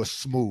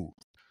smooth.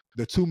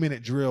 The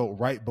 2-minute drill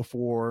right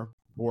before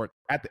or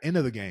at the end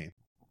of the game,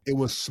 it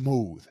was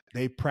smooth.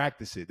 They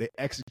practiced it. They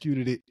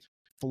executed it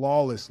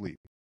flawlessly.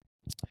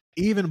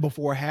 Even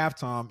before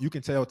halftime, you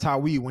can tell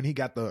Tawee, when he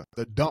got the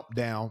dump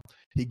down,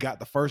 he got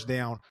the first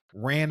down,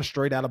 ran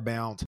straight out of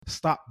bounds,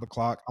 stopped the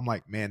clock. I'm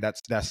like, man,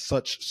 that's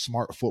such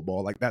smart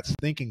football. Like, that's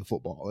thinking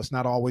football. It's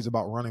not always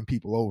about running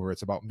people over.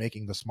 It's about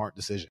making the smart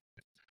decision.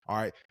 All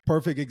right,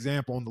 perfect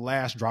example on the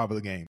last drive of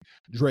the game.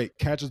 Drake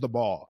catches the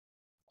ball,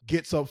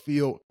 gets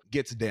upfield,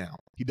 gets down.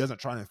 He doesn't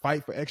try and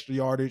fight for extra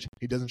yardage.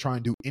 He doesn't try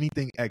and do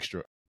anything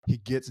extra. He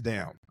gets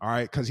down, all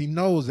right, because he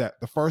knows that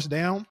the first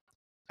down,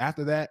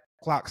 after that,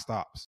 clock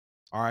stops.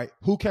 All right,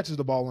 who catches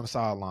the ball on the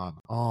sideline?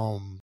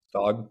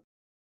 Dog.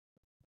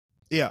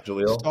 Yeah,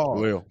 Jaleel.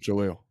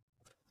 Jaleel.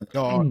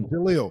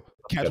 Jaleel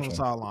catch on the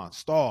sideline.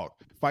 Stog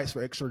fights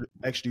for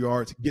extra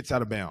yards, gets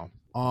out of bounds.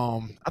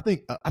 I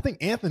think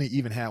Anthony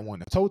even had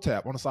one, a toe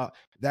tap on the side.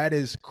 That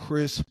is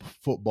crisp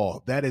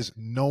football. That is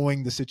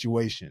knowing the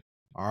situation.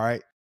 All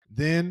right.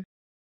 Then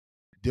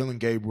Dillon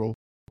Gabriel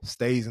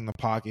stays in the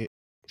pocket,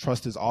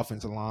 trusts his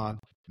offensive line,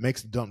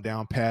 makes the dump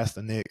down pass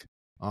to Nick.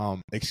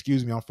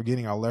 Excuse me, I'm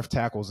forgetting our left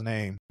tackle's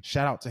name.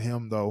 Shout out to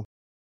him though.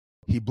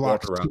 He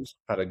blocked.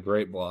 Had a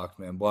great block,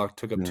 man.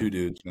 Took up 2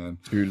 dudes, man.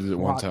 2 dudes at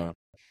one time.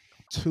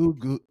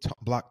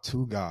 Blocked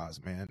 2 guys,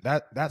 man.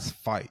 That's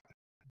fight.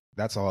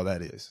 That's all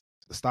that is.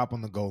 The stop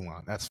on the goal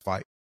line, that's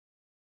fight.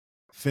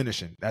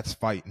 Finishing, that's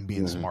fight and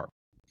being smart.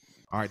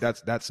 All right,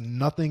 that's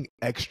nothing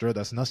extra.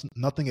 That's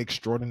nothing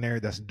extraordinary.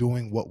 That's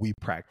doing what we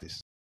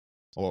practice.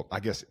 Well, I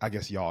guess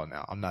y'all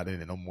now. I'm not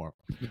in it no more.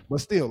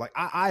 But still, like,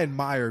 I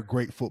admire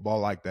great football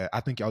like that.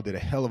 I think y'all did a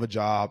hell of a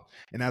job.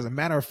 And as a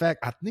matter of fact,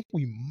 I think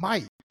we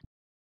might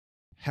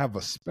have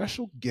a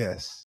special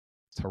guest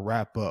to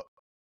wrap up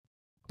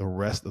the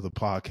rest of the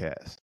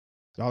podcast.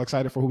 Y'all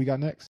excited for who we got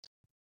next?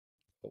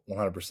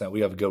 100%.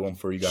 We have a good one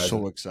for you guys.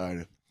 So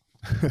excited.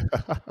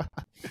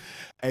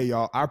 Hey,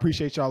 y'all, I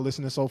appreciate y'all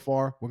listening so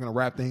far. We're going to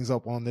wrap things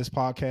up on this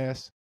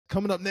podcast.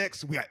 Coming up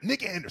next, we got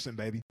Nick Anderson,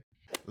 baby.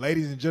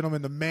 Ladies and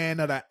gentlemen, the man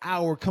of the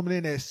hour coming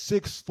in at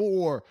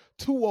 6'4",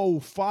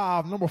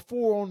 205, number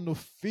 4 on the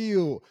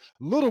field.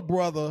 Little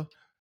brother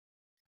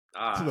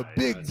to the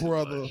big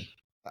brother.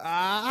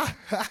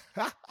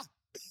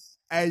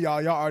 Hey,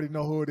 y'all already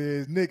know who it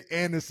is. Nick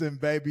Anderson,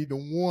 baby, the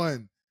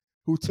one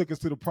who took us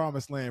to the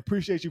promised land.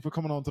 Appreciate you for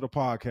coming on to the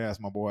podcast,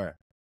 my boy.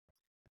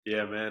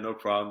 Yeah, man, no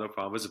problem.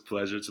 It's a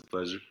pleasure.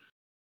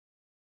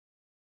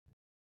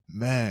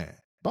 Man,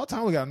 about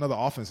time we got another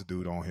offensive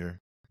dude on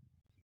here.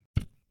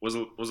 When's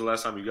the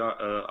last time you got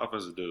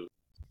offensive dude?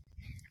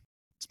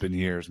 It's been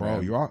years, man.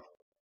 Bro, you are?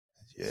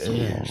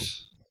 Yeah.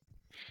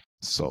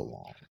 So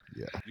long.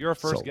 Yeah. You're our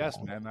first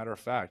guest, man. Matter of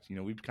fact,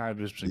 we've kind of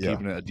just been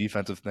keeping it a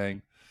defensive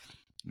thing.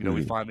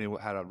 We finally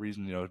had a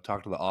reason, to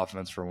talk to the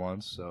offense for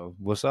once. So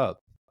what's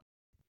up?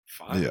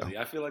 Finally,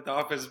 I feel like the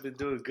offense has been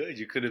doing good.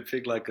 You could have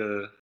picked like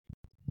a.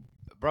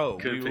 Bro,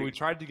 we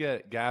tried to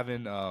get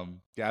Gavin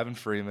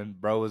Freeman.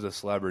 Bro was a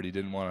celebrity.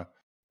 Didn't want to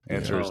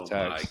answer his Oh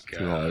text. my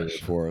Too Hollywood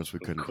gosh. for us. We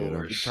Of couldn't get him. He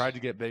course. tried to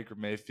get Baker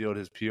Mayfield.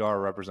 His PR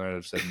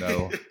representative said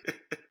no.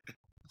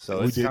 So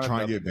We it's did kind of try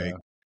and up get and down. Baker.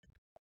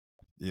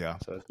 Yeah.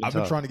 So it's I've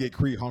been tough. trying to get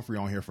Creed Humphrey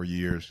on here for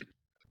years.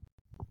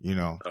 You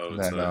know, Oh,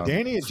 Man, tough.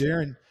 Danny and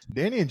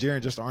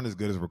Jaren just aren't as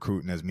good as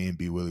recruiting as me and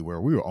B Willie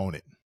were. We were on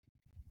it,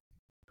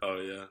 Oh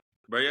yeah,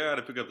 bro. You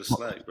gotta pick up the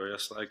slack, bro. You're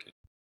slacking.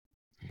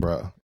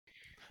 bruh.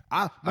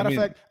 Matter mean-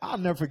 of fact, I'll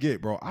never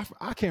forget, bro.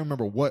 I can't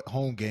remember what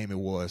home game it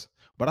was,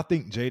 but I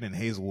think Jaden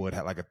Hazelwood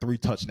had like a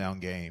 3-touchdown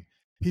game.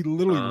 He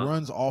literally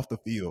runs off the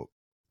field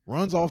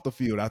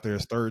after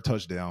his 3rd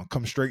touchdown,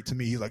 comes straight to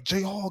me. He's like,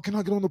 J Hall, can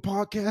I get on the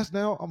podcast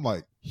now? I'm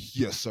like,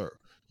 yes, sir.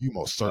 You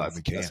most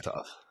certainly can. That's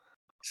tough.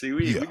 See,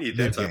 we Yeah, need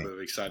that type mid-game. of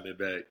excitement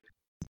back.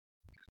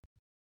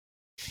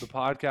 The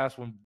podcast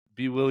when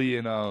B Willie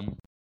and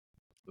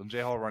J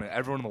Hall running,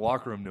 everyone in the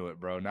locker room knew it,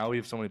 bro. Now we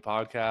have so many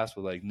podcasts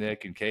with like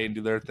Nick and Caden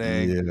do their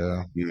thing,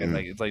 Yeah. and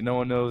like it's like no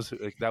one knows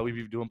like, that we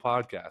be doing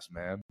podcasts,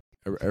 man.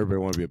 Everybody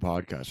want to be a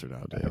podcaster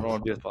nowadays. Everyone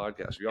want to be a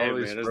podcast. We Hey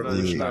always man, there's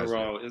revolutionize nothing it.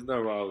 wrong. There's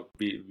nothing wrong with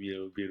being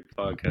a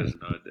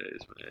podcast nowadays,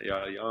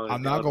 man. Y'all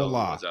I'm not gonna y'all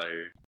lie. ones out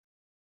here.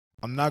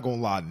 I'm not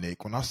gonna lie,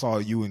 Nick. When I saw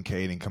you and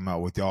Caden come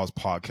out with y'all's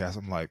podcast,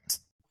 I'm like,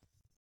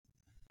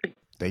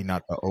 they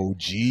not the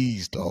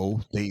OGs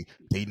though. They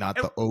not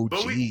the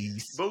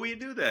OGs. But we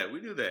knew that.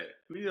 We knew that.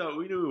 We knew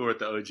we weren't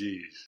the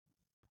OGs.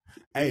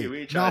 Hey,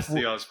 we ain't nah, trying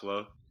to see us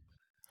flow.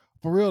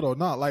 for real though,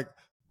 not like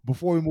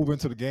before we move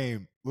into the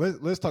game.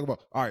 Let's talk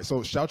about. All right,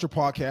 so shout your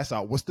podcast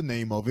out. What's the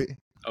name of it?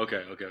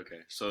 Okay.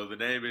 So the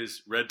name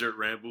is Red Dirt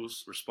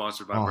Rambles. We're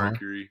sponsored by Uh-huh.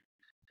 Mercury,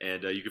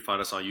 and you can find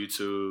us on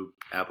YouTube,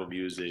 Apple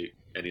Music,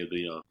 any of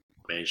the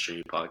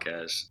mainstream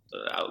podcast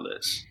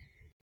outlets.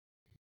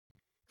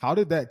 How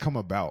did that come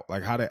about?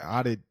 Like, how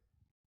did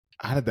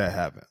that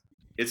happen?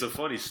 It's a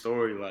funny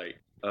story. Like,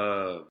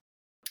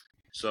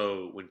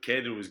 so when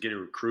Caden was getting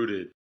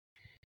recruited,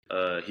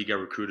 he got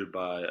recruited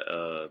by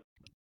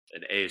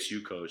an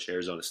ASU coach,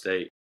 Arizona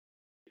State.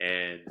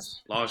 And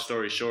long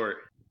story short,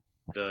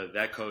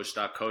 that coach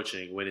stopped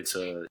coaching, went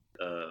into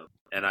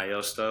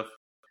NIL stuff.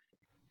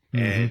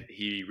 And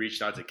he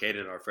reached out to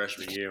Caden our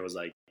freshman year and was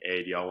like,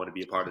 hey, do y'all want to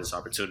be a part of this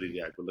opportunity?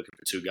 Like, we're looking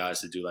for 2 guys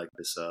to do like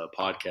this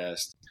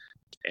podcast.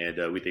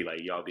 And we think like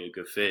y'all be a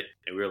good fit.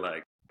 And we were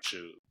like,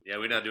 shoot, yeah,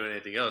 we're not doing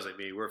anything else. I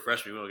mean, we're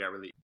freshmen.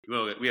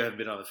 We haven't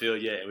been on the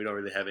field yet, and we don't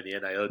really have any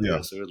NIL deals.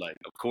 Yeah. So we're like,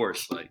 of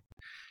course, like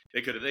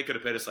they could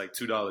have paid us like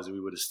 $2 and we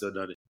would have still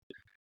done it.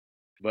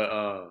 But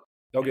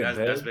Don't get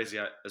that's paid.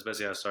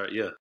 basically how it started.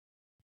 Yeah.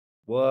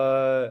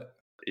 What?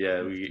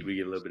 Yeah, we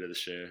get a little bit of the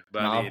share,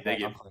 but Nah, I mean I'm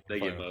they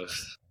get fine.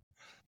 most.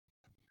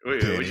 Wait,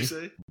 Danny. what'd you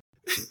say?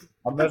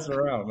 I'm messing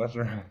around. But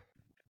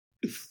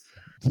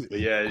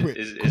yeah, Quit,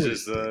 it's quit.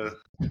 just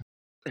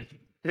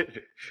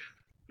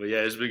but yeah,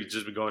 it's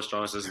just been going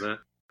strong since then.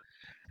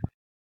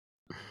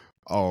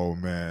 Oh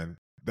man,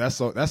 that's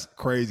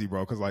crazy,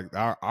 bro. Because like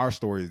our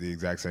story is the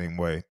exact same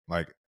way.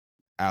 Like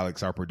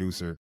Alex, our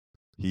producer,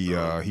 he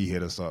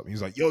hit us up. He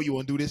was like, "Yo, you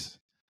want to do this?"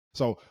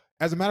 So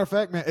as a matter of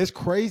fact, man, it's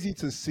crazy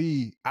to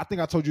see. I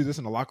think I told you this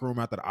in the locker room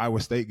after the Iowa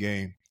State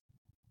game,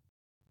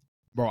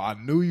 bro. I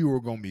knew you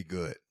were gonna be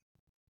good,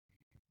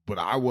 but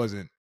I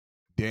wasn't.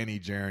 Danny,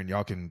 Jaren,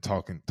 y'all can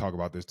talk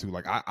about this too.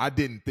 Like I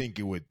didn't think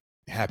it would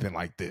happen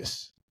like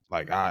this.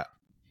 Like I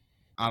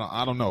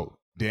don't know.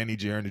 Danny,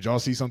 Jaren, did y'all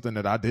see something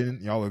that I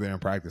didn't? Y'all are there in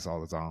practice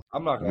all the time.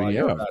 I'm not I gonna mean, lie. yeah,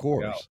 you're of not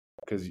course.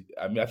 Because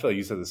I mean, I feel like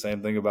you said the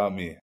same thing about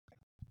me.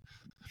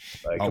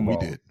 Like, Oh, come we on.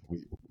 did.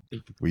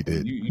 We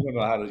did. You don't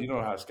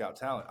know how to scout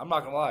talent. I'm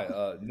not gonna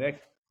lie,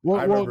 Nick. Well,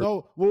 I well, remember-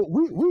 no. Well,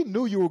 we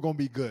knew you were gonna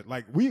be good.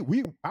 Like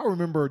I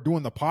remember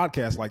doing the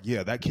podcast. Like,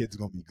 yeah, that kid's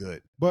gonna be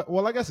good. But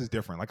well, I guess it's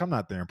different. Like, I'm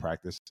not there in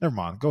practice. Never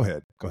mind. Go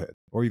ahead. What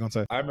were you gonna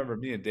say? I remember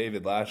me and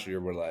David last year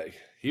were like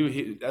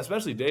he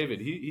especially David.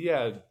 He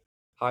had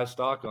high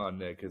stock on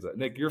Nick because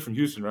Nick, you're from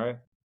Houston, right?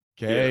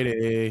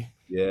 Katie,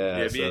 Yeah.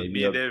 Yeah, so,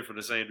 me and David from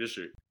the same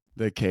district.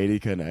 the Katie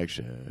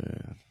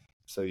connection.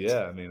 So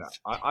yeah, I mean,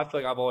 I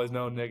feel like I've always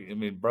known Nick. I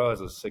mean, bro has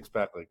a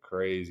 6-pack like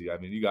crazy. I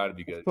mean, you got to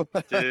be good.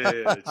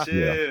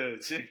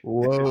 Chill.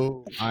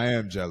 Whoa, I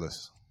am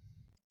jealous.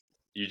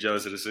 You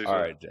jealous of the six? All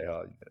right, J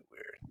Hall, you been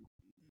weird.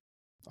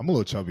 I'm a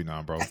little chubby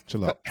now, bro.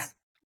 Chill out.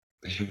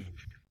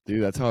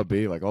 Dude, that's how it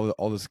be. Like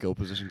all the skill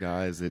position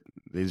guys, they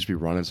just be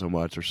running so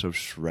much, they're so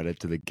shredded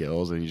to the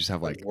gills, and you just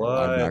have like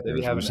linebackers They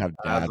be who having just have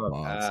dad abs on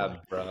bods. abs,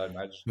 Like, bro. And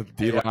I just, the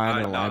D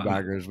line and I-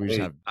 linebackers, we just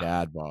hey, have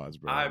dad bods,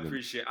 bro. I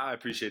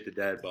appreciate the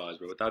dad bods,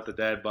 bro. Without the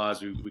dad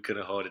bods, we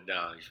couldn't hold it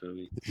down. You feel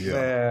me? Yeah.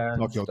 man,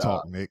 Talk your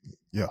stop. talk, Nick.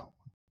 Yeah.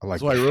 I like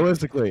So like that.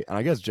 realistically, and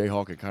I guess J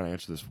Hall can kind of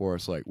answer this for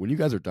us. Like when you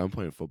guys are done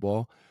playing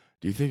football,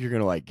 do you think you're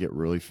gonna like get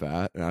really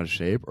fat and out of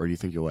shape, or do you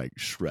think you'll like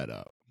shred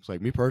up? It's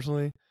like me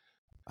personally,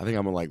 I think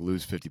I'm gonna like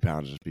lose 50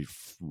 pounds and just be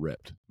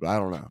ripped, but I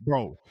don't know.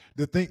 Bro,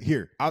 the thing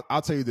here,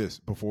 I'll tell you this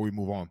before we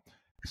move on.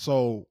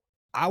 So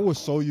I was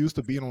so used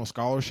to being on a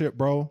scholarship,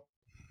 bro.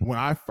 When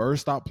I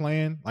first stopped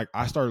playing, like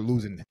I started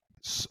losing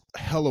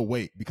hella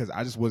weight because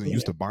I just wasn't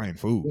used to buying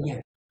food.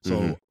 So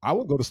Mhm. I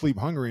would go to sleep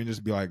hungry and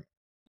just be like,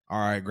 all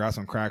right, grab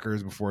some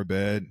crackers before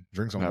bed,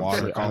 drink some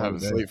water, I call it have a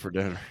to day. sleep for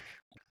dinner.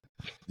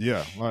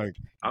 Yeah, like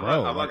I'm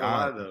bro, not like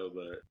gonna lie though,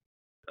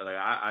 but like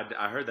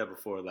I heard that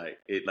before. Like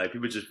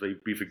people just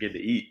be forgetting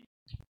to eat.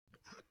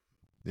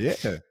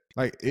 yeah,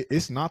 like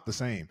it's not the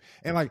same.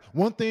 And like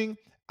one thing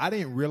I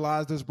didn't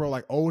realize this, bro.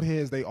 Like old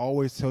heads, they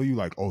always tell you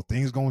like, "Oh,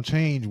 things gonna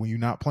change when you're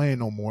not playing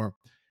no more."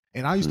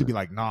 And I used to be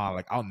like, "Nah,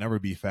 like I'll never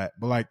be fat."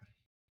 But like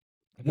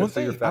one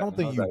thing, I don't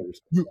think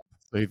you.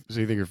 So you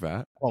think you're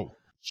fat? Oh,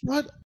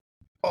 shut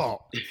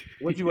up!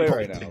 What'd you weigh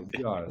right now?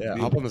 Be honest. Yeah,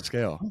 hop on the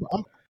scale.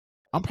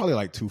 I'm probably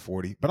like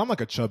 240, but I'm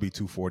like a chubby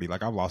 240.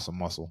 Like I've lost some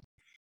muscle.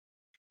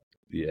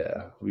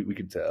 Yeah, we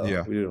could tell.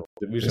 Yeah.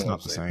 It's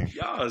not the same,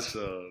 Y'all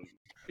some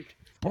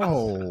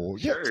bro.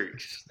 Yeah,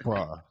 jerks.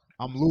 bruh.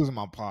 I'm losing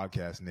my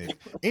podcast, Nick.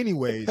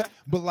 Anyways,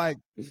 but like,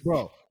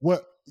 bro,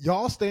 what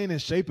y'all staying in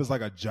shape is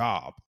like a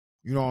job.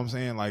 You know what I'm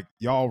saying? Like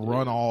y'all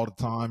run all the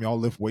time, y'all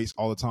lift weights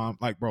all the time.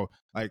 Like, bro,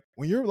 like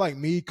when you're like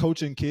me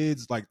coaching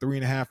kids like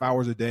 3.5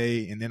 hours a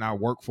day, and then I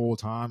work full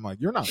time,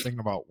 like you're not thinking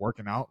about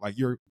working out. Like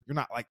you're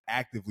not like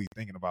actively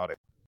thinking about it.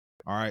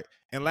 All right.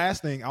 And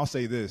last thing, I'll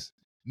say this,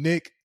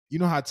 Nick. You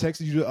know how I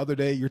texted you the other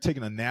day? You're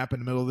taking a nap in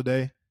the middle of the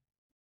day.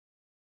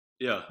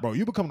 Yeah. Bro,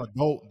 you become an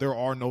adult, there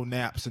are no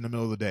naps in the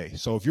middle of the day.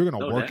 So if you're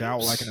going to work out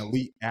like an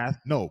elite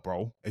athlete, no,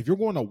 bro. If you're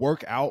going to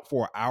work out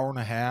for an hour and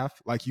a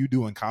half like you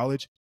do in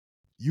college,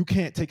 you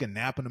can't take a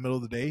nap in the middle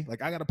of the day.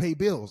 Like, I got to pay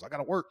bills. I got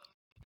to work.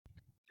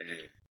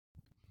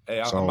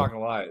 Hey, I'm not going to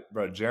lie,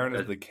 bro. Jaron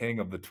is the king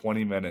of the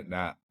 20-minute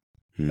nap.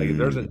 Like, if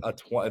there's a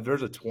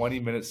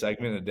 20-minute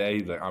segment a day,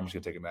 he's like, I'm just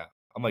going to take a nap.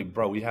 I'm like,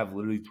 bro, we have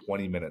literally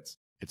 20 minutes.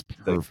 It's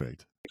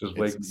perfect. Just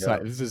wake me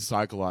up. This is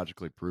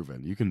psychologically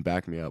proven. You can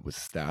back me up with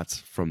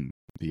stats from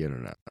the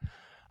internet.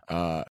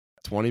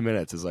 20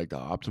 minutes is like the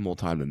optimal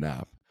time to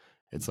nap.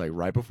 It's like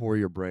right before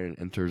your brain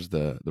enters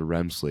the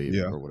REM sleep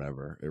or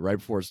whatever. Right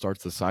before it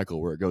starts the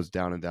cycle where it goes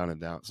down and down and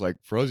down. It's like,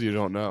 for those of you who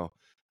don't know,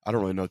 I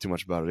don't really know too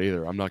much about it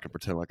either. I'm not going to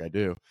pretend like I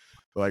do.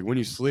 But like when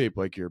you sleep,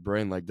 like your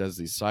brain like does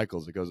these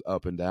cycles. It goes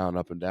up and down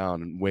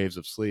and waves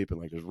of sleep. And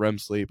like there's REM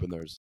sleep and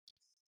there's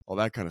all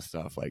that kind of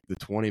stuff. Like the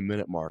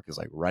 20-minute mark is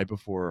like right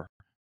before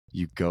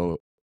you go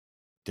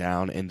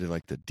down into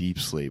like the deep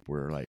sleep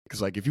where like,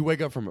 because like if you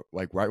wake up from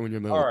like right when you're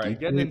in the middle all of right, deep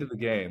getting sleep, into the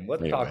game.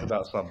 Let's talk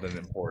about something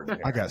important.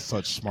 I got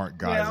such smart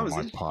guys on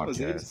my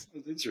podcast.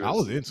 I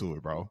was into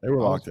it, bro. They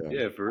were locked in.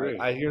 Yeah, for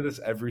real. I hear this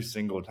every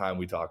single time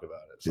we talk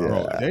about it. So.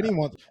 Bro,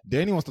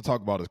 Danny wants to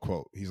talk about his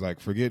quote. He's like,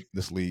 forget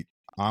the sleep.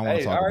 I want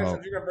to talk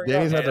about.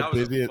 Danny's had the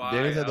busiest.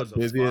 Danny's had the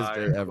busiest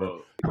day ever.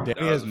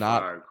 Danny has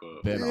not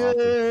been off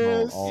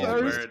the phone all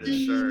wearing week.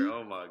 the shirt.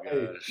 Oh my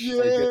gosh.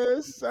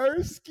 Yes,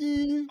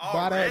 Sirski.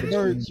 Buy that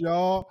merch,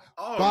 y'all.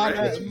 Buy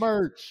that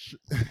merch.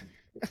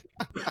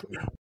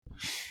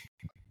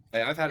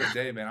 Hey, I've had a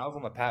day, man. I was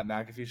on the Pat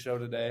McAfee show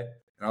today,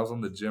 and I was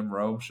on the Jim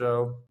Rome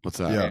show. What's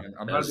that? Yeah. And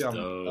I'm not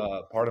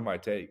on part of my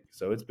take,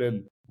 so it's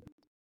been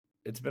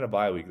a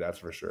bye week, that's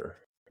for sure.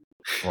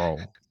 Bro,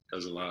 That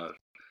was a lot.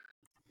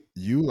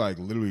 You like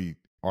literally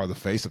are the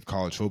face of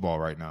college football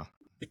right now.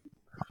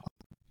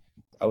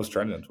 I was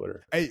trending on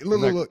Twitter. Hey,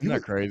 look. Isn't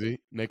that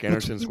crazy? Nick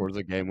Anderson scores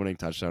a game-winning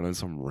touchdown, and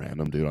some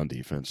random dude on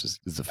defense just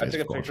is the face. I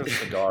took a picture of the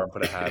cigar and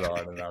put a hat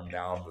on, and I'm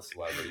the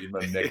celebrity. Even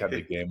though Nick had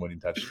the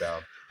game-winning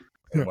touchdown.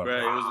 Bro,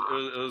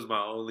 it was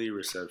my only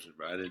reception,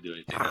 bro. I didn't do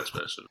anything that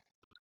special.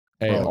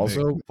 Hey, Oh,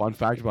 also, Nick. fun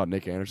fact about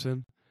Nick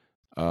Anderson,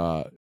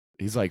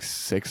 he's like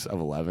 6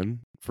 of 11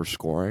 for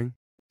scoring.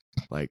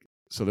 Like,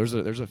 so there's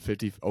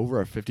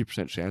over a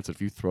 50% chance that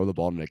if you throw the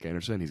ball to Nick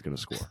Anderson, he's going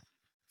to score.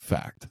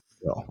 Fact.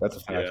 No, that's a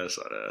fact. Yeah, I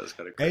saw that. That's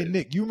kind of Hey, crazy.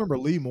 Nick, you remember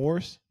Lee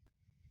Morris?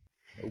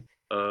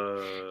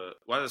 Why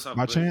does that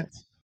By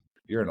chance?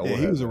 You're an old Yeah,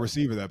 he head, was a man.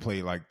 receiver that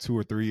played like 2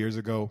 or 3 years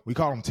ago. We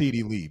called him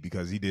TD Lee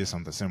because he did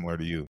something similar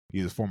to you.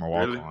 He's a former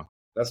walk-on. Really?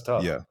 That's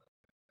tough. Yeah.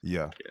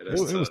 It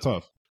was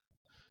tough.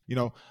 You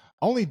know,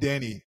 only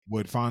Danny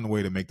would find a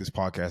way to make this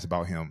podcast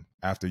about him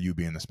after you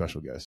being the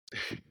special guest.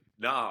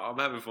 Nah, I'm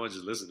having fun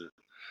just listening.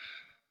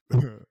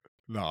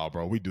 Nah,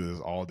 bro, we do this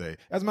all day.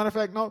 As a matter of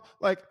fact, no,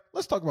 like,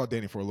 let's talk about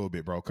Danny for a little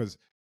bit, bro, because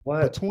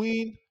What?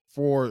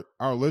 for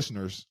our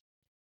listeners,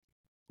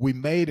 we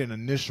made an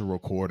initial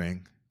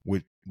recording,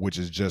 which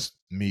is just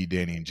me,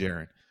 Danny, and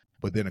Jaron.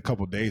 But then a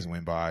couple of days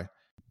went by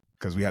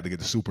because we had to get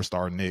the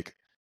superstar Nick,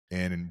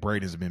 and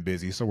Braden's been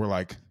busy. So we're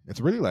like, it's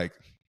really like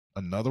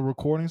another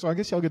recording. So I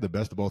guess y'all get the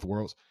best of both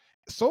worlds.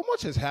 So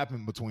much has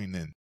happened between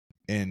then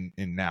and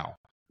now.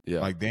 Yeah.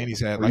 Like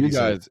Danny's had, For like you he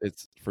said,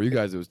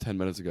 guys, it was 10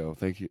 minutes ago.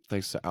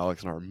 Thanks to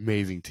Alex and our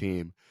amazing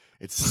team.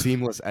 It's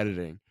seamless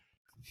editing.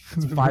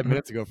 It's 5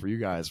 minutes ago for you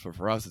guys, but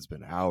for us, it's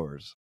been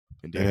hours.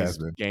 And It Danny's has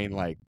been. gained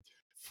like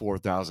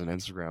 4,000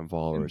 Instagram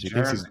followers. He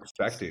Jaron's thinks he's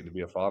expecting to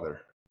be a father.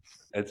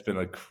 It's been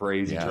a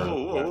crazy Yeah.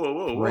 journey.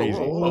 Whoa, Crazy,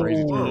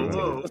 crazy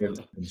whoa.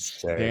 It's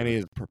insane. Danny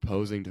is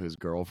proposing to his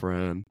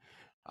girlfriend.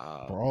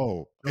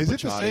 bro, is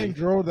it the Pachani. same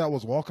girl that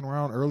was walking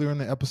around earlier in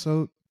the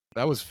episode?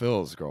 That was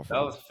Phil's That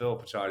girlfriend. was Phil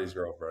Pachotti's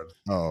girlfriend.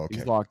 Oh, okay.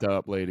 He's locked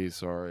up, ladies.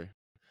 Sorry.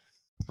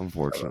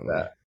 Unfortunately.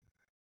 That.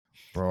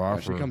 Bro, Yeah,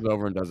 she comes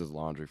over and does his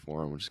laundry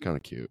for him, which is kind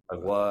of cute.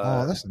 Like what?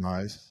 Oh, that's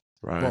nice.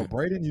 Right. Bro,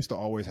 Braden used to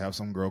always have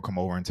some girl come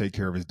over and take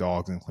care of his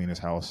dogs and clean his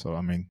house. So,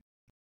 I mean,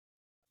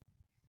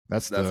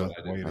 That's That's the what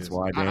I do. way it That's is.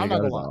 why Danny I'm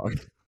not got gonna a lie. dog.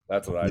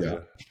 That's what I Yeah.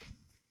 do.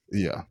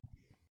 Yeah.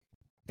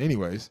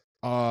 Anyways,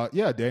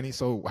 yeah, Danny.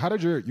 So how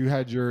did you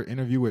had your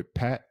interview with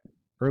Pat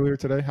earlier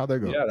today? How'd that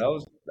go? Yeah,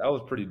 that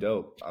was pretty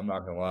dope. I'm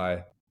not gonna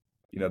lie.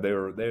 You know,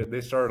 they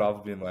started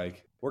off being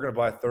like, we're gonna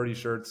buy 30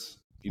 shirts,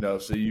 you know,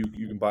 so you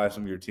can buy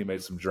some of your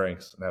teammates some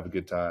drinks and have a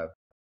good time.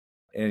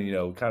 And you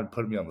know, kind of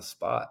put me on the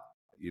spot.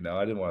 You know,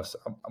 I didn't want to.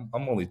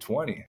 I'm only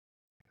 20.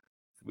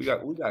 We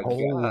got Oh.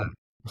 God.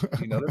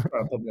 You know, they're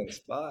trying to put me on the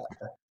spot.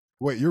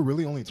 Wait, you're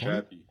really only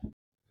 20? Trappy.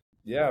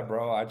 Yeah,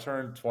 bro. I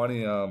turned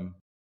 20.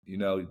 You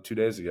know, 2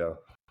 days ago.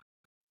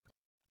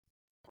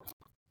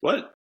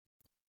 What?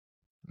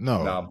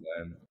 No. No,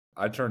 man.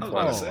 I turned I was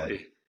 20. about to in March.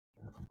 say.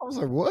 I was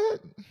like,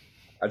 what?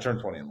 I turned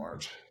 20 in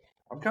March.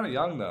 I'm kind of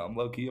young though. I'm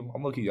low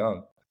key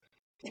young.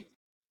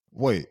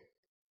 Wait.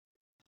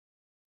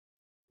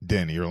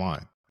 Danny, you're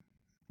lying.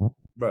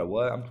 Bro,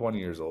 what? I'm 20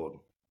 years old.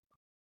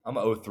 I'm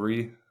a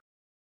 03.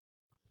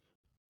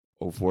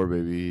 04,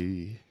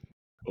 baby.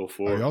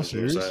 04. Are y'all is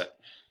where it's serious? at.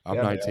 I'm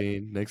Yeah, man.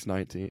 19. Nick's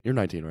 19. You're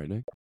 19, right,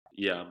 Nick?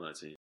 Yeah, I'm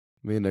 19.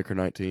 Me and Nick are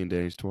 19.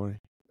 Danny's 20.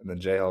 And then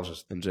J Hall's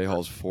just And J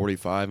Hall's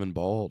 45 and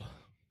bald.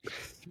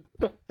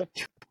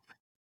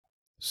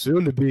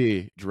 Soon to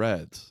be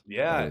dreads.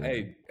 yeah.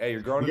 Hey, Hey,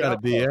 you're growing We it got a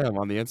up. though. DM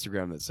on the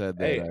Instagram that said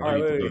that Hey, he all right,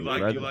 needs to wait, go wait,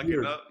 to You dreads. like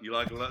it up? You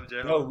like it up,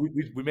 J. No,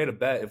 we made a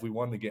bet if we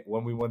won the game.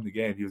 When we won the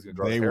game, he was going to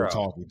draw They his hair were out.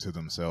 talking to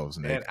themselves,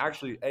 Nick. And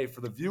actually, hey,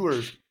 for the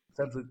viewers,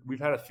 since we've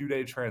had a few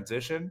day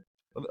transition,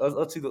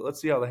 let's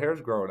see how the hair's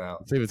growing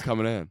out. Let's see if it's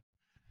coming in.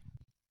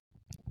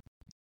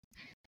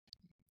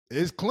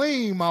 It's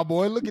clean, my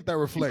boy. Look at that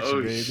reflection,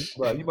 Oh, baby.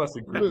 Bro, you must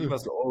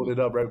have oiled it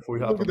up right before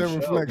you hopped Look on at the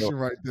that show. reflection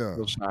right there.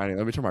 Still shiny.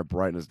 Let me turn my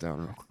brightness down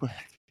real quick.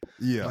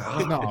 Yeah.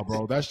 Nah,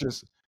 bro. That's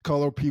just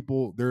color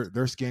people.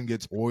 Their skin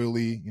gets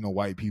oily. You know,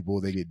 white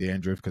people, they get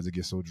dandruff because it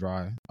gets so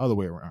dry. Other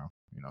way around.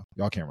 You know,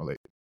 y'all can't relate.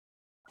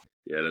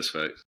 Yeah, that's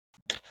facts.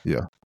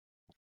 Yeah,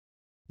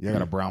 I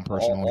got a brown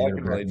person on All I here.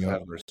 can back relate me to up.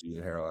 having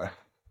receding hairline.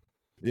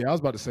 Yeah, I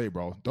was about to say,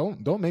 bro,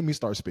 don't make me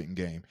start spitting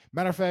game.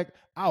 Matter of fact,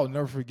 I'll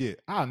never forget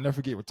when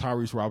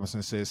Tyrese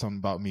Robinson said something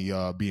about me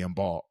being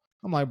bald.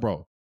 I'm like,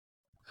 bro,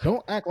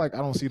 don't act like I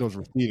don't see those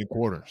receding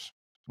quarters.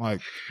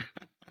 Like,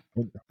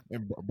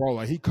 and bro,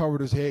 like he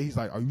covered his head. He's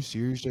like, "Are you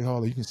serious, J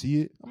Hall? You can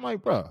see it." I'm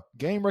like, bro,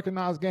 game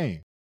recognized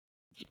game.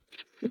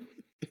 I'm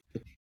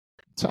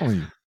telling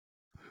you.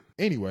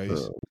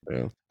 Anyways,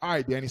 Yeah. all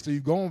right, Danny. So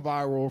you're going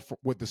viral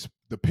with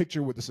the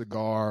picture with the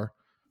cigar.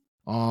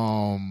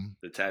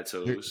 The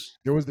tattoos.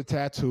 There was the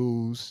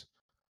tattoos.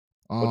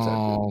 What's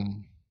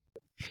that?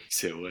 He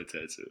said what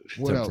tattoos?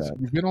 What Tic else? Tac.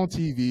 You've been on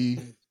TV.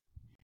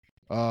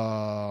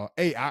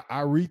 Hey,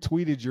 I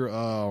retweeted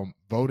your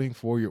voting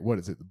for your what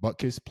is it, the Butt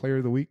Kiss Player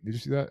of the Week? Did you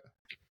see that?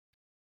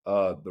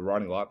 The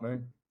Ronnie Lott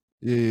thing.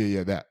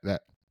 Yeah.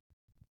 That.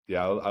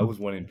 Yeah, I was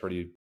winning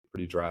pretty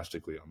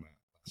drastically on that.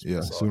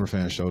 Yeah, So, Sooner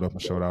fans showed up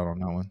and showed out on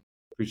that one.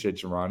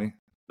 appreciate you, Ronnie.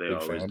 They Big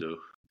always fan. do.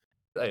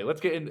 Hey, let's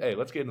get into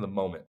the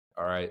moment.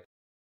 All right,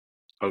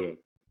 Okay.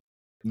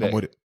 Nick. I'm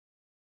with it.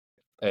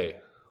 Hey,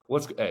 the Go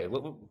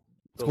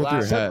through your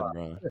last head,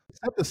 bro.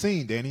 Set the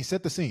scene, Danny.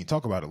 Set the scene.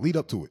 Talk about it. Lead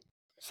up to it.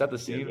 set the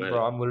scene, go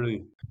bro.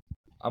 ahead.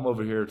 I'm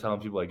over here telling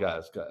people like,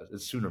 guys,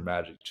 it's Sooner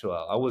Magic. Chill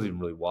out. I wasn't even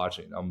really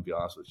watching. I'm gonna be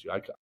honest with you.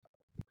 I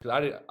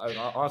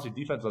honestly,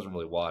 defense doesn't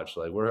really watch.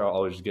 Like we're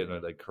always just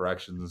getting like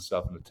corrections and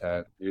stuff in the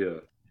tent. Yeah.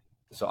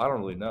 So I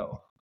don't really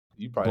know.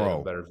 You probably have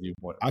Bro, a better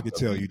viewpoint. I could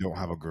tell you don't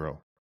have a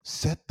girl.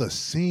 Set the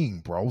scene,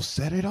 bro.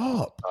 Set it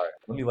up. All right,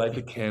 let me light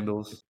the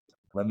candles.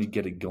 Let me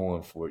get it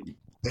going for you.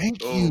 Thank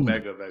Oh, you.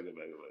 mega.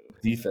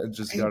 Defense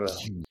just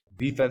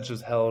defense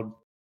just held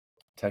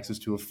Texas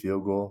to a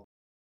field goal.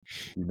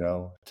 You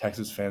know,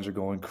 Texas fans are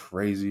going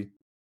crazy.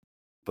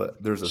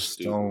 But there's a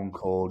Stupid. stone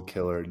cold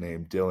killer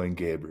named Dylan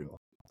Gabriel.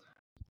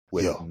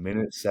 With Yo.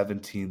 minute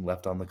 17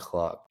 left on the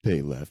clock.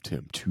 They left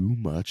him too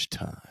much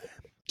time.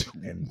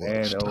 And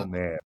man, oh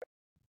man,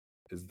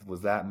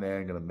 was that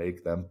man going to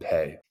make them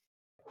pay?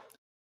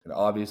 And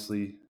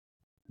obviously,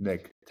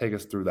 Nick, take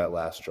us through that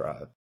last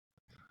drive.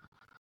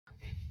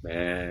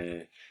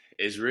 Man,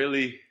 it's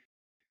really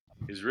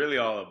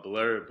all a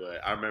blur,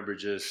 but I remember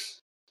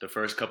just the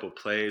first couple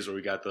plays where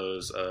we got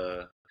those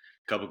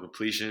couple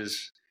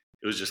completions.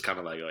 It was just kind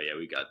of like, oh yeah,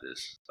 we got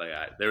this. Like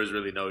there was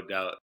really no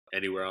doubt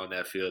anywhere on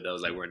that field that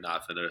was like, we're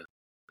not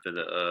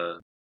finna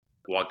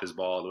walk this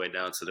ball all the way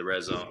down to the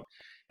red zone.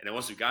 And then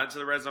once we got into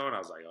the red zone, I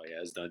was like, oh yeah,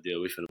 it's done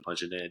deal. We finna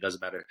punch it in. It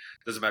doesn't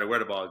matter where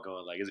the ball is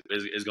going. Like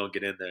it's gonna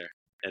get in there.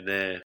 And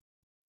then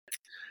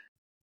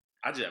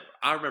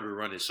I remember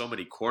running so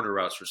many corner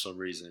routes for some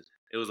reason.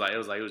 It was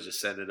just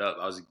setting it up.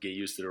 I was getting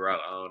used to the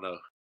route. I don't know,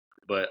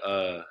 but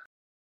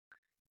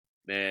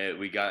man,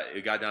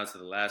 it got down to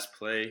the last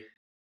play,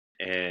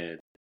 and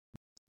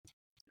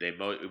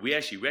we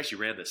actually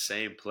ran the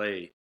same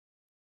play,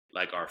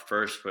 like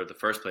for the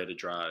first play of the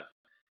drive,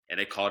 and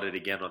they called it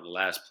again on the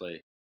last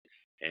play,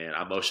 and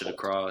I motioned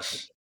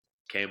across,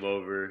 came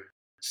over,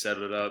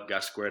 settled up,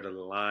 got squared to the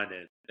line,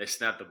 and they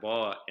snapped the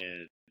ball,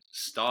 and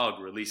Stogg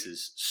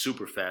releases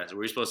super fast.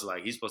 Where he's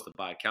supposed to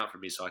buy a count for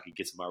me so I could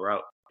get to my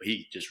route.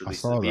 he just I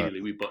released saw it that.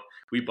 immediately.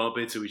 We bump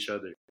into each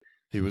other,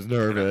 He was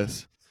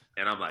nervous.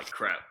 and I'm like,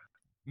 crap.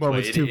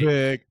 Moment's But too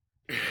big.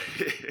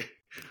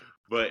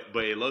 but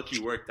it low key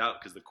worked out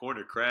because the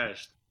corner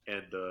crashed,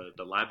 and the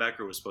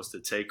linebacker was supposed to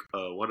take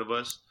one of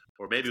us,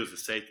 or maybe it was the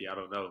safety. I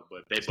don't know,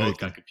 but they both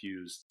got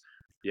confused.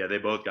 Yeah, they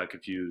both got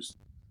confused.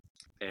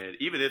 And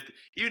even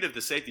if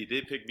the safety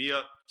did pick me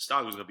up,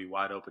 Stock was gonna be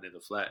wide open in the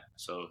flat,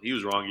 so he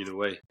was wrong either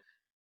way.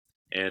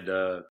 And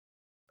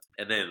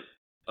then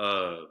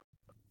bro,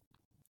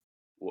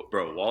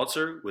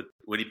 Walter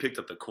when he picked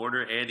up the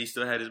corner and he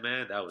still had his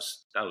man, that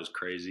was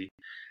crazy.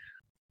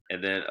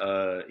 And then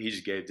he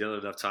just gave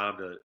Dylan enough time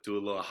to do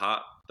a little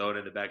hop, throw it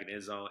in the back of the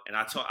end zone. And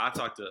I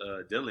talked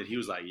to Dylan. He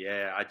was like,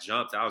 "Yeah, I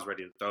jumped. I was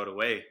ready to throw it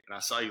away, and I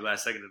saw you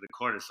last second in the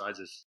corner, so I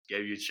just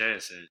gave you a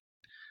chance, and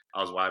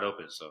I was wide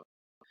open." So.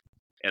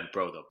 And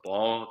bro, the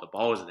ball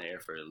was in the air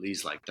for at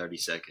least like 30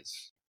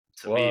 seconds.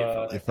 To me,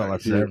 it felt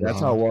like forever. forever. That's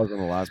how it was on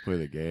the last play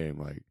of the game.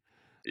 Like,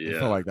 yeah, it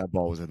felt like that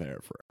ball was in the air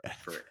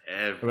forever.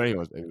 But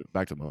anyways,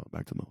 back to Mo.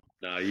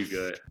 Nah, you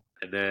good.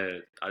 And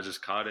then I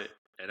just caught it,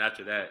 and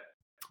after that,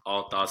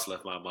 all thoughts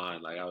left my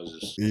mind. Like I was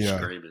just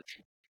screaming.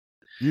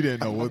 You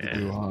didn't know what to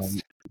do, huh?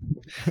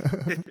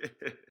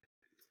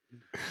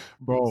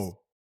 Bro,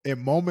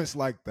 in moments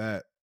like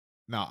that,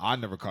 now I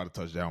never caught a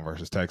touchdown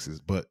versus Texas,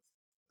 but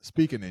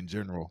speaking in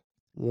general,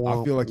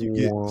 I feel like you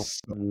get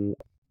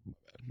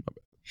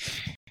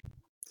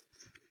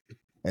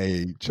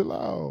hey, chill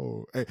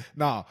out. Hey,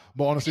 nah,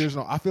 but on a serious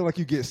note, I feel like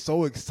you get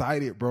so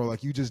excited, bro.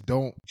 Like you just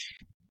don't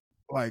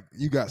like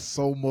you got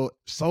so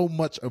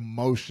much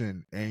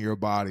emotion in your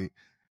body.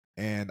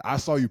 And I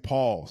saw you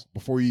pause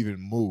before you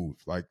even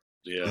moved. Like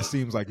it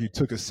seems like you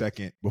took a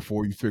second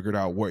before you figured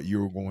out what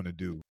you were going to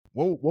do.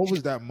 What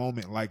was that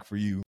moment like for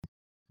you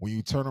when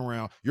you turn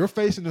around? You're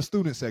facing the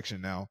student section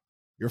now.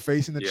 You're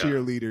facing the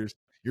cheerleaders.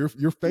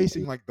 You're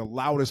facing like the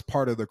loudest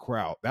part of the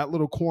crowd. That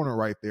little corner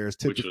right there is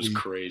typically which was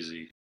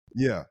crazy.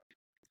 Yeah.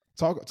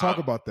 Talk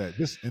about that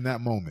just in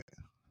that moment.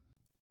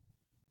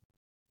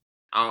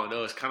 I don't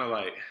know. It's kind of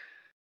like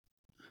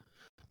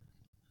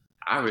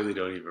I really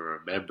don't even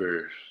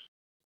remember.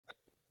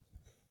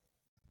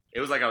 It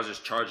was like I was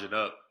just charging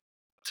up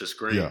to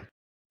scream.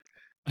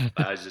 Yeah.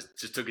 I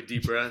just took a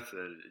deep breath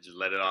and just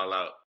let it all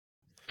out.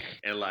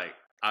 And like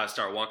I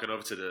started walking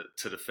over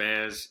to the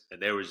fans, and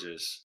they were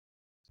just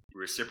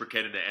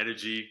reciprocating the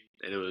energy,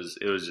 and it was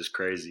just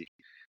crazy.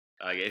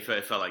 Like it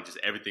felt like just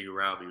everything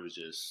around me was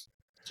just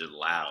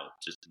loud,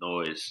 just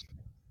noise.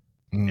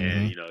 Mm-hmm.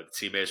 And the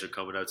teammates were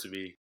coming up to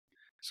me.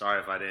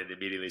 Sorry if I didn't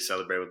immediately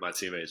celebrate with my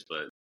teammates,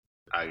 but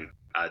I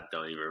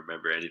don't even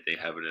remember anything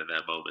happening in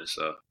that moment.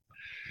 So,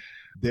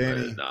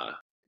 Danny,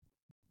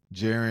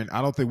 Jaren,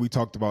 I don't think we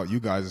talked about you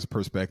guys'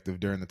 perspective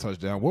during the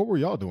touchdown. What were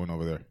y'all doing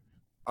over there?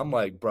 I'm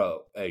like,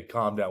 bro, hey,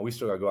 calm down. We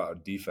still gotta go out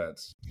on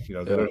defense.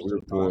 We're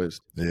boys.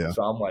 Yeah.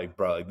 So I'm like,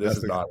 bro, like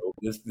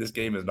this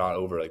game is not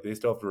over. Like they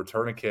still have to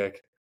return a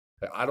kick.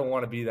 Like, I don't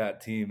want to be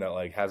that team that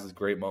like has this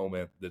great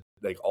moment that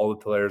like all the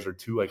players are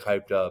too like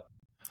hyped up,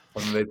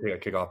 and then they take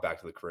a kickoff back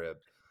to the crib.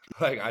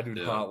 Like I do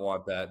not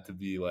want that to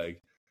be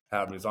like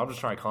happening. So I'm just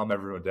trying to calm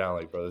everyone down.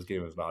 Like, bro, this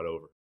game is not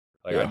over.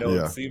 Like I know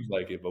it seems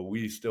like it, but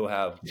we still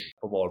have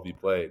football to be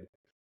played.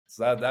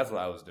 So that's what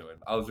I was doing.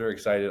 I was very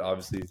excited,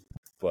 obviously,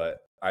 but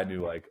I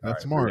knew like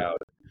that's smart.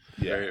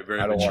 Very,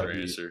 very mature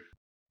answer.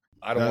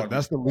 I don't want.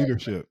 That's the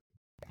leadership.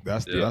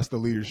 That's the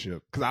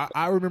leadership. Because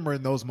I remember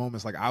in those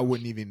moments, like I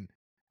would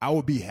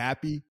be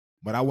happy,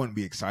 but I wouldn't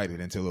be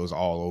excited until it was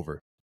all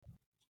over.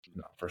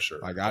 No, for sure.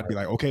 Like I'd be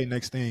like, okay,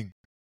 next thing,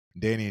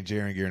 Danny and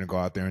Jaren going to go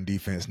out there on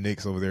defense.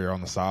 Nick's over there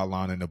on the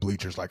sideline in the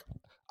bleachers, like,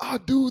 I'll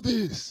do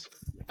this.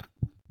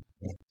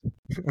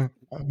 Yeah,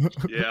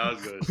 I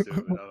was going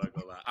stupid. I'm not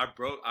gonna lie. I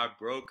broke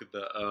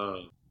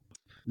the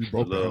You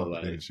broke the helmet,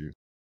 like, didn't you?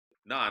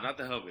 Nah, not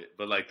the helmet,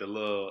 but like the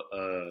little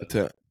the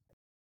tent.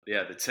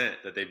 Yeah, the tent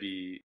that they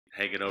be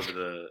hanging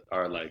over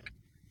our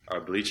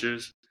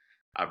bleachers.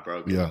 I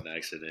broke it on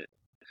accident.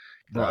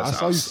 Bro, I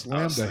saw you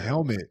slam the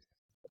helmet,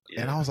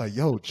 and I was like,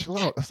 "Yo, chill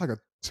out. That's like a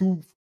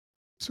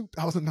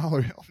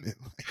 $2,000 helmet."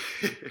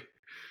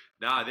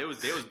 Nah, they was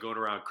going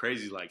around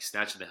crazy, like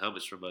snatching the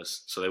helmets from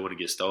us, so they wouldn't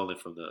get stolen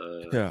from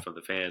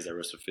the fans that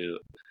rushed the field.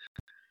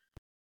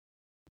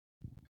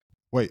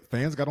 Wait,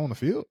 fans got on the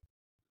field?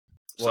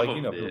 Well,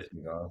 like,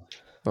 yeah.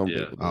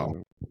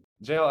 Oh.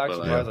 JL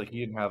actually surprised like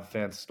he didn't have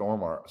fans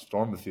storm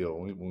the field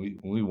when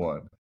we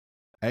won.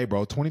 Hey,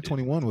 bro,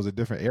 2021 was a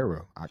different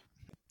era.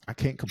 I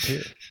can't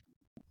compare.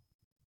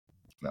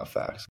 No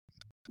facts.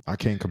 I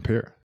can't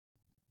compare.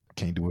 I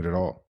can't do it at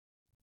all.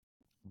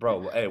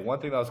 Bro, hey,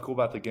 one thing that was cool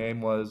about the game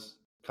was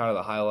kind of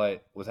the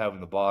highlight was having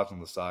the boss on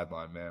the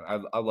sideline, man.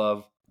 I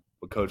love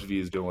what Coach V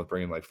is doing with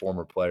bringing like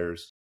former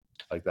players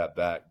like that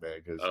back, man.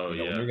 Because when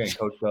you're getting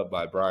coached up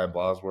by Brian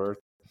Bosworth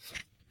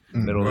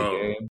in the middle of the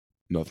game,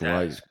 nothing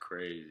like it's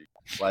crazy.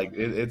 Like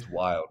it's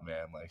wild,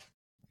 man. Like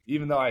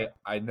even though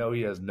I know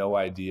he has no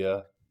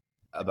idea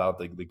about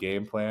the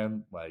game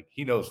plan, like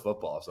he knows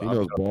football. So He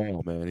knows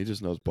ball, man. He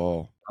just knows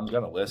ball. I'm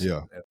gonna listen.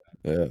 Yeah.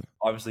 Yeah.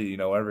 Obviously, you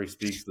know, whenever he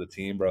speaks to the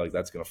team, bro, like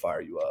that's gonna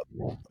fire you up.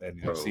 And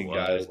you know, Bro, seeing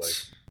guys like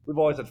we've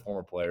always had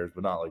former players,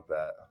 but not like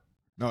that.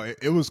 No,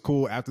 it was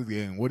cool after the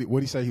game.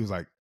 What he say? He was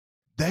like,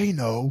 "They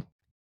know,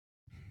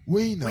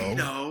 we know, we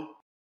know.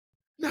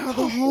 now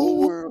the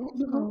whole world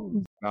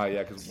knows."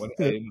 Yeah, because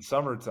in the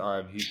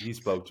summertime he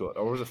spoke to it,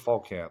 or was it fall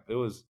camp? It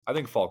was, I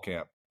think, fall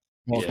camp.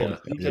 Yeah.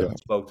 He came and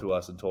spoke to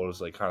us and told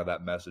us like kind of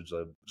that message,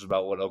 like, just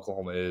about what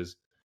Oklahoma is,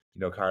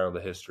 you know, kind of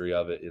the history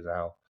of it is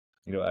how,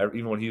 you know,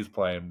 even when he was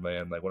playing,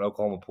 man, like when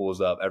Oklahoma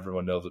pulls up,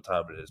 everyone knows what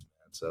time it is,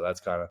 man. So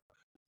that's kind of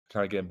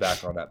getting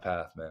back on that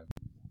path, man.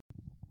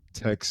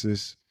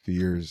 Texas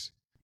fears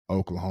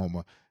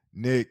Oklahoma.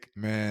 Nick,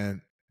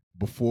 man,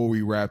 before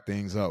we wrap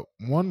things up,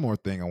 one more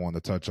thing I want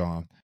to touch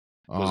on.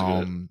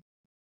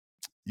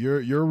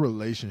 Your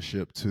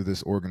relationship to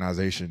this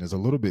organization is a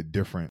little bit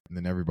different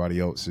than everybody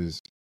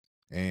else's.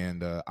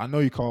 And I know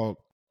I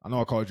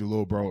called you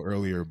little bro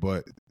earlier,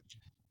 but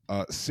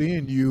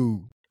seeing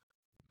you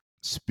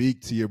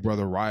speak to your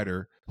brother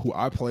Ryder, who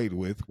I played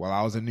with while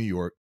I was in New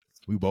York,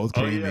 we both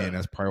came in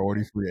as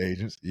priority free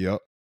agents. Yep.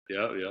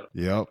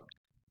 Shout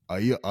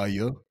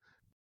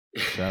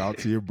out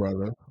to your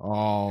brother.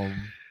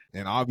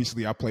 And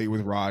obviously I played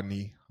with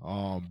Rodney.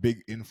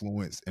 Big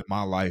influence in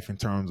my life in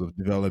terms of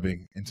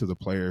developing into the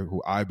player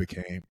who I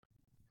became.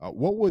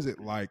 What was it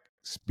like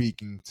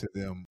speaking to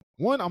them?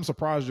 One, I'm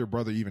surprised your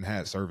brother even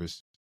had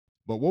service.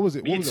 But what was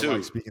it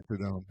like speaking to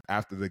them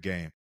after the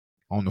game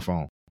on the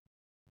phone?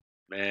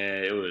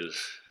 Man, it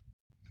was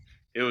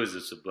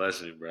just a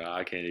blessing, bro.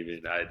 I can't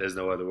even. There's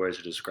no other words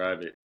to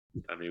describe it.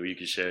 I mean, we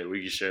can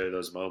share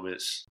those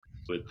moments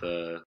with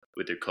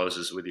your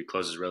closest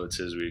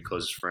relatives, with your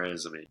closest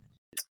friends. I mean,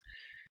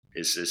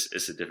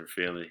 it's a different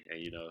feeling,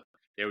 and you know,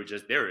 they were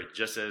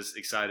just as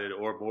excited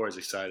or more as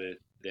excited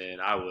than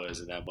I was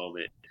in that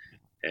moment.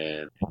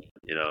 And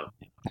you know,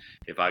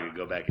 if I could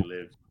go back and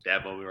live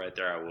that moment right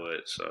there, I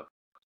would. So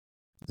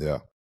yeah.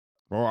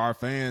 For our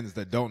fans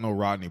that don't know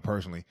Rodney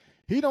personally,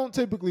 he don't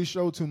typically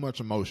show too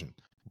much emotion.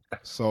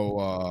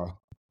 So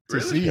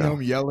to see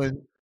him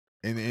yelling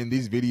in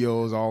these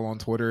videos all on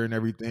Twitter and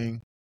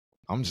everything,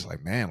 I'm just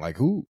like, man, like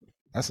who?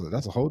 That's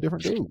a whole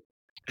different dude.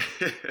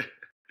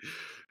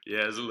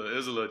 Yeah, it was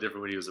a little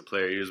different when he was a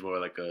player. He was more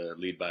like a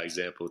lead by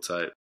example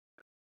type.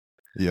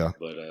 Yeah.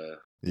 But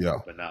yeah.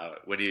 But now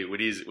when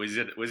he's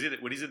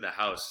in the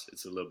house,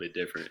 it's a little bit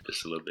different.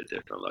 It's a little bit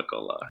different. I'm not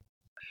gonna lie.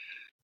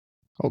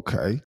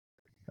 Okay,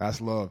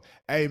 that's love.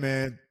 Hey,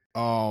 man.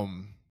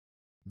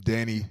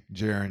 Danny,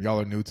 Jaron, y'all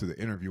are new to the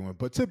interviewing,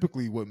 but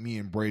typically what me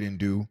and Braden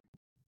do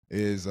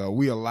is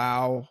we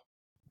allow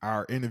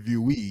our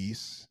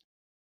interviewees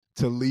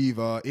to leave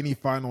any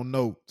final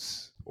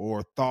notes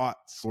or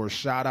thoughts or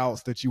shout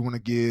outs that you want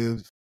to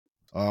give.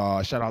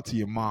 Shout out to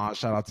your mom,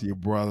 shout out to your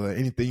brother.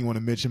 Anything you want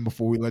to mention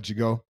before we let you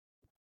go?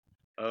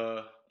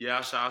 Yeah,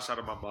 I'll shout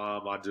out my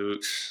mom, my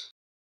Dukes.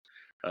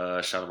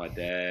 Shout out my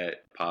dad.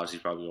 Pops,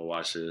 he's probably gonna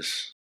watch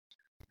this.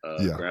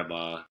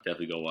 Grandma,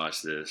 definitely gonna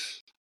watch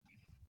this.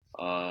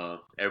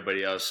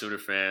 Everybody else, Sooner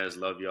fans,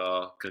 love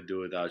y'all. Couldn't do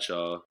it without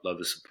y'all. Love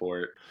the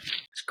support.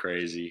 It's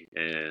crazy.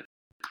 And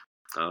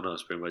I don't know,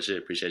 that's pretty much it.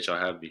 Appreciate y'all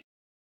having me.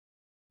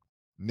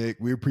 Nick,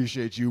 we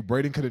appreciate you.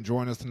 Braden couldn't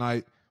join us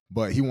tonight,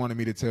 but he wanted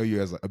me to tell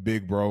you as a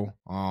big bro,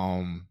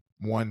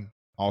 one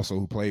also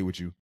who played with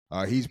you.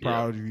 He's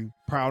proud of you.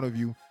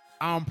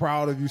 I'm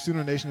proud of you.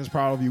 Sooner Nation is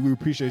proud of you. We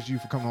appreciate you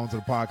for coming on to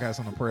the podcast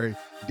on the Prairie.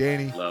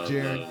 Danny,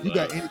 Jaron, you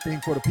got anything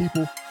for the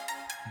people?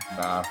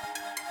 Nah.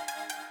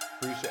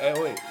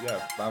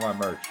 Buy my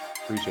merch.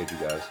 Appreciate you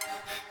guys.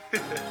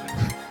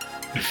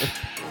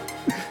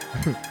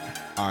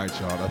 All right,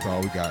 y'all. That's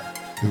all we got.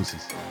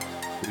 Deuces.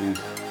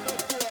 Peace.